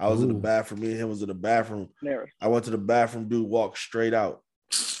 I was in the bathroom. Me and him was in the bathroom. I went to the bathroom. Dude walked straight out.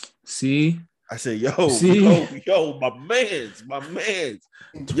 See? I said, yo, my man's.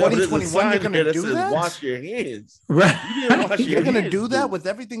 In 2021, you're going to do that? Wash your hands. Right. You're going to do that with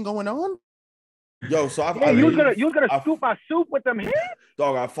everything going on? Yo, so you was gonna scoop my soup with them hands?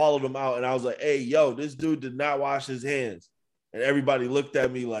 Dog, I followed him out and I was like, hey, yo, this dude did not wash his hands. and everybody looked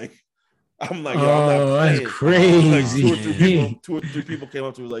at me like, I'm like, yo, I'm not playing. That's crazy. Like two or three people came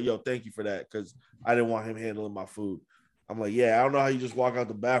up to me like, yo, thank you for that, because I didn't want him handling my food. I'm like, yeah, I don't know how you just walk out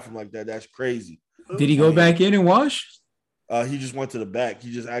the bathroom like that. That's crazy. Did he go back in and wash? He just went to the back.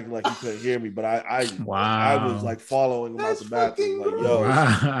 He just acted like he couldn't hear me, but I was like following him out the bathroom. Like,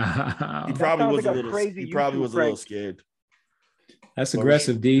 yo, he probably was a little scared. That's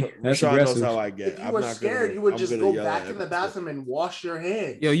aggressive, D. That's Rashawn aggressive. Knows how I get. If you were scared, you would just go back in the bathroom and wash your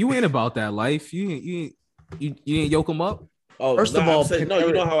hands. Yo, you ain't about that life. You ain't yoke him up. Oh, first of all, you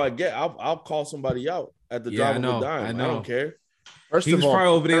know how I get. I'll call somebody out at the drop of a dime. I don't care. He was probably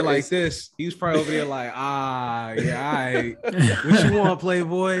over there like this. He was probably over there like, all right. What you want,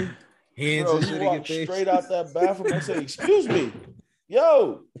 Playboy? Hands and shit. Walk straight out that bathroom. I said, excuse me.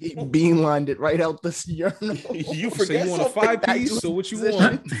 Yo. He beelined it right out the urinal. You forget you want a 5-piece? So what you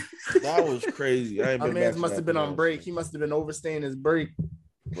want? That was crazy. My man must have been on break. He must have been overstaying his break.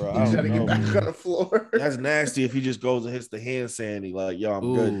 Bro, He's trying to get back on the floor. That's nasty if he just goes and hits the hand sandy. Like, yo,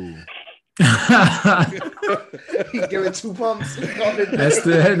 I'm good. He giving 2 pumps. That's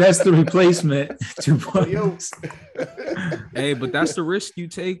the replacement. 2 pumps. Hey, but that's the risk you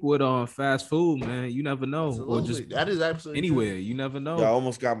take with fast food, man. You never know. Absolutely. Or just that is absolutely anywhere. true. You never know. Yeah, I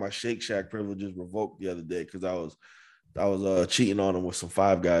almost got my Shake Shack privileges revoked the other day because I was cheating on him with some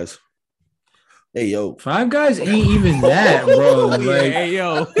Five Guys. Hey yo, Five Guys ain't even that, bro. Like, hey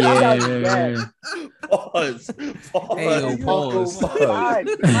yo, yeah. Pause. Hey yo, pause.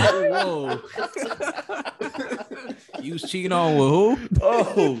 Whoa. You was cheating on with who?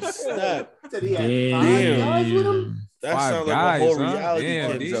 Oh snap! Said he had 5 guys with him. That Five sounds guys, like a whole huh? reality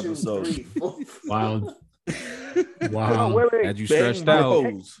Damn, Kids dude. episode. 2, 3, 4. Wild. Oh, Wow. wait. Had you stretched out?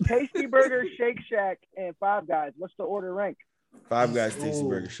 Bros. Tasty Burger, Shake Shack, and Five Guys. What's the order rank? Five Guys, Tasty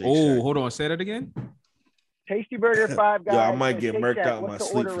Burger, Shake Oh, Shack. hold on. Say that again. Tasty Burger, Five Guys. Yo, I might and get Shake murked Shack. out in my What's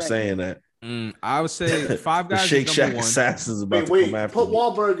the sleep order for rank? saying that. I would say Five The Guys Shake is Shack number 1. assassins about to Wait, come after put me.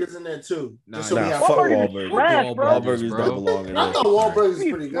 Wahlburgers in there too. Nah, Just so we Nah, have fuck Wahlburgers is Wahlburgers. trash, bro. Wahlburgers bro. don't belong in I there. thought Wahlburgers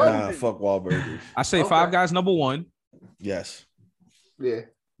is pretty good. Nah, fuck Wahlburgers. I say Okay. Five Guys number 1. Yes. Yeah.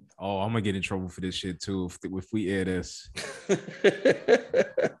 Oh, I'm gonna get in trouble for this shit too if we air this.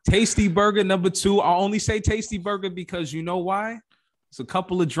 Tasty Burger number 2. I only say Tasty Burger because you know why? It's a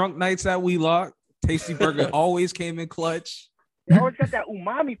couple of drunk nights at Wheelock. Tasty Burger always came in clutch. They always got that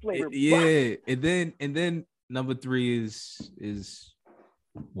umami flavor. Yeah, and then number 3 is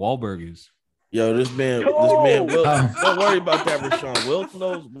Wahlburgers. Yo, this man, Will, don't worry about that, Rashawn.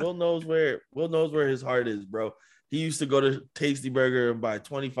 Will knows where his heart is, bro. He used to go to Tasty Burger and buy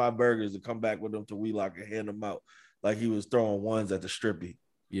 25 burgers and come back with them to Wheelock and hand them out like he was throwing ones at the strippy.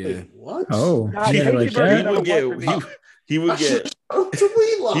 Yeah. Wait, what? Oh, Nah, yeah, Tasty like Burger that. number He one for me. would get To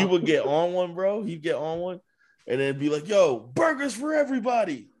Wheelock. he would get on one, bro. He'd get on one and then be like, yo, burgers for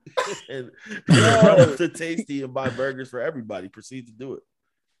everybody. And run up to Tasty and buy burgers for everybody. Proceed to do it.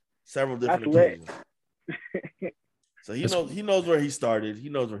 Several different That's occasions. So he knows where he started. He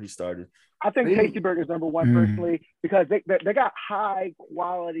knows where he started. I think Tasty Burger's number 1 Mm. personally because they got high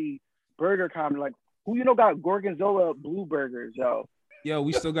quality burger comedy. Like who got Gorgonzola blue burgers, yo. Yo,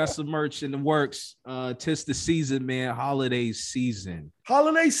 we still got some merch in the works. Tis the season, man. Holiday season.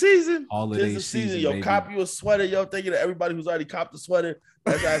 Holiday season. Holiday Tis the season, Yo, baby. cop you a sweater, yo. Thank you to everybody who's already copped the sweater.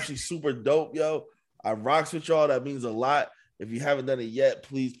 That's actually super dope, yo. I rocks with y'all. That means a lot. If you haven't done it yet,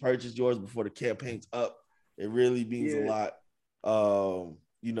 please purchase yours before the campaign's up. It really means a lot.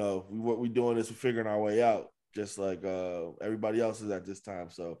 What we're doing is we're figuring our way out, just like everybody else is at this time.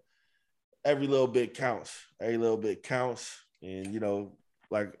 So every little bit counts. Every little bit counts. And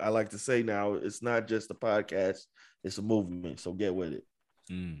like I like to say now, it's not just a podcast, it's a movement. So get with it.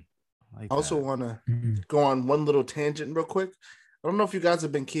 I also want to go on one little tangent real quick. I don't know if you guys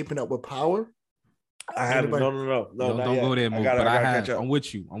have been keeping up with Power. I haven't. No. Don't yet. go there, Mook, I but I gotta have. catch up. I'm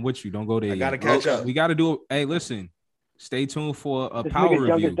with you. Don't go there. I gotta yet. catch up. We gotta do it. Hey, listen. Stay tuned for a This Power nigga's review.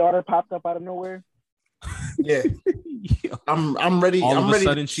 youngest daughter popped up out of nowhere. Yeah. I'm ready. All I'm of a ready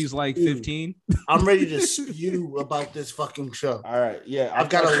sudden, to she's like spew. 15. I'm ready to spew about this fucking show. All right. Yeah. I've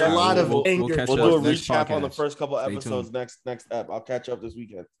got a lot of anger. catch We'll up do a next recap on the podcast. first couple Stay episodes tuned. next ep. I'll catch up this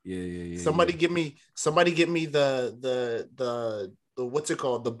weekend. Yeah. Somebody get me the what's it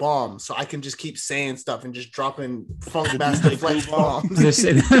called? The bomb, so I can just keep saying stuff and just dropping Funk Master DJ Flex Clue bomb? bombs.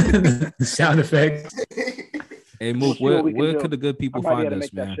 The sound effect. Hey, Mook, See what we where can could do. the good I people might be able find to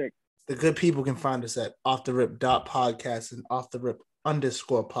us, make that man? shake. The good people can find us at offtherip.podcast and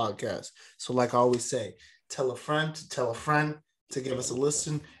offtherip_podcast. So like I always say, tell a friend to give us a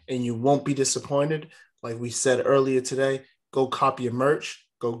listen and you won't be disappointed. Like we said earlier today, go copy your merch,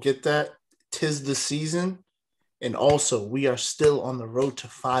 go get that. Tis the season. And also, we are still on the road to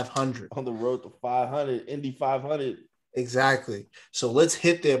 500. On the road to 500, Indy 500. Exactly. So let's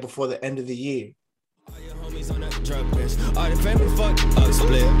hit there before the end of the year. All your homies on that drug bench. All the family fucked up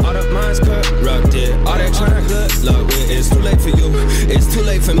split. All the minds corrupted. All that trying good luck with. It's too late for you. It's too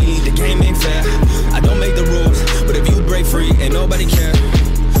late for me. The game ain't fair. I don't make the rules, but if you break free, ain't nobody care.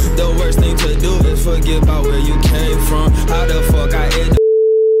 The worst thing to do is forget about where you came from. How the fuck I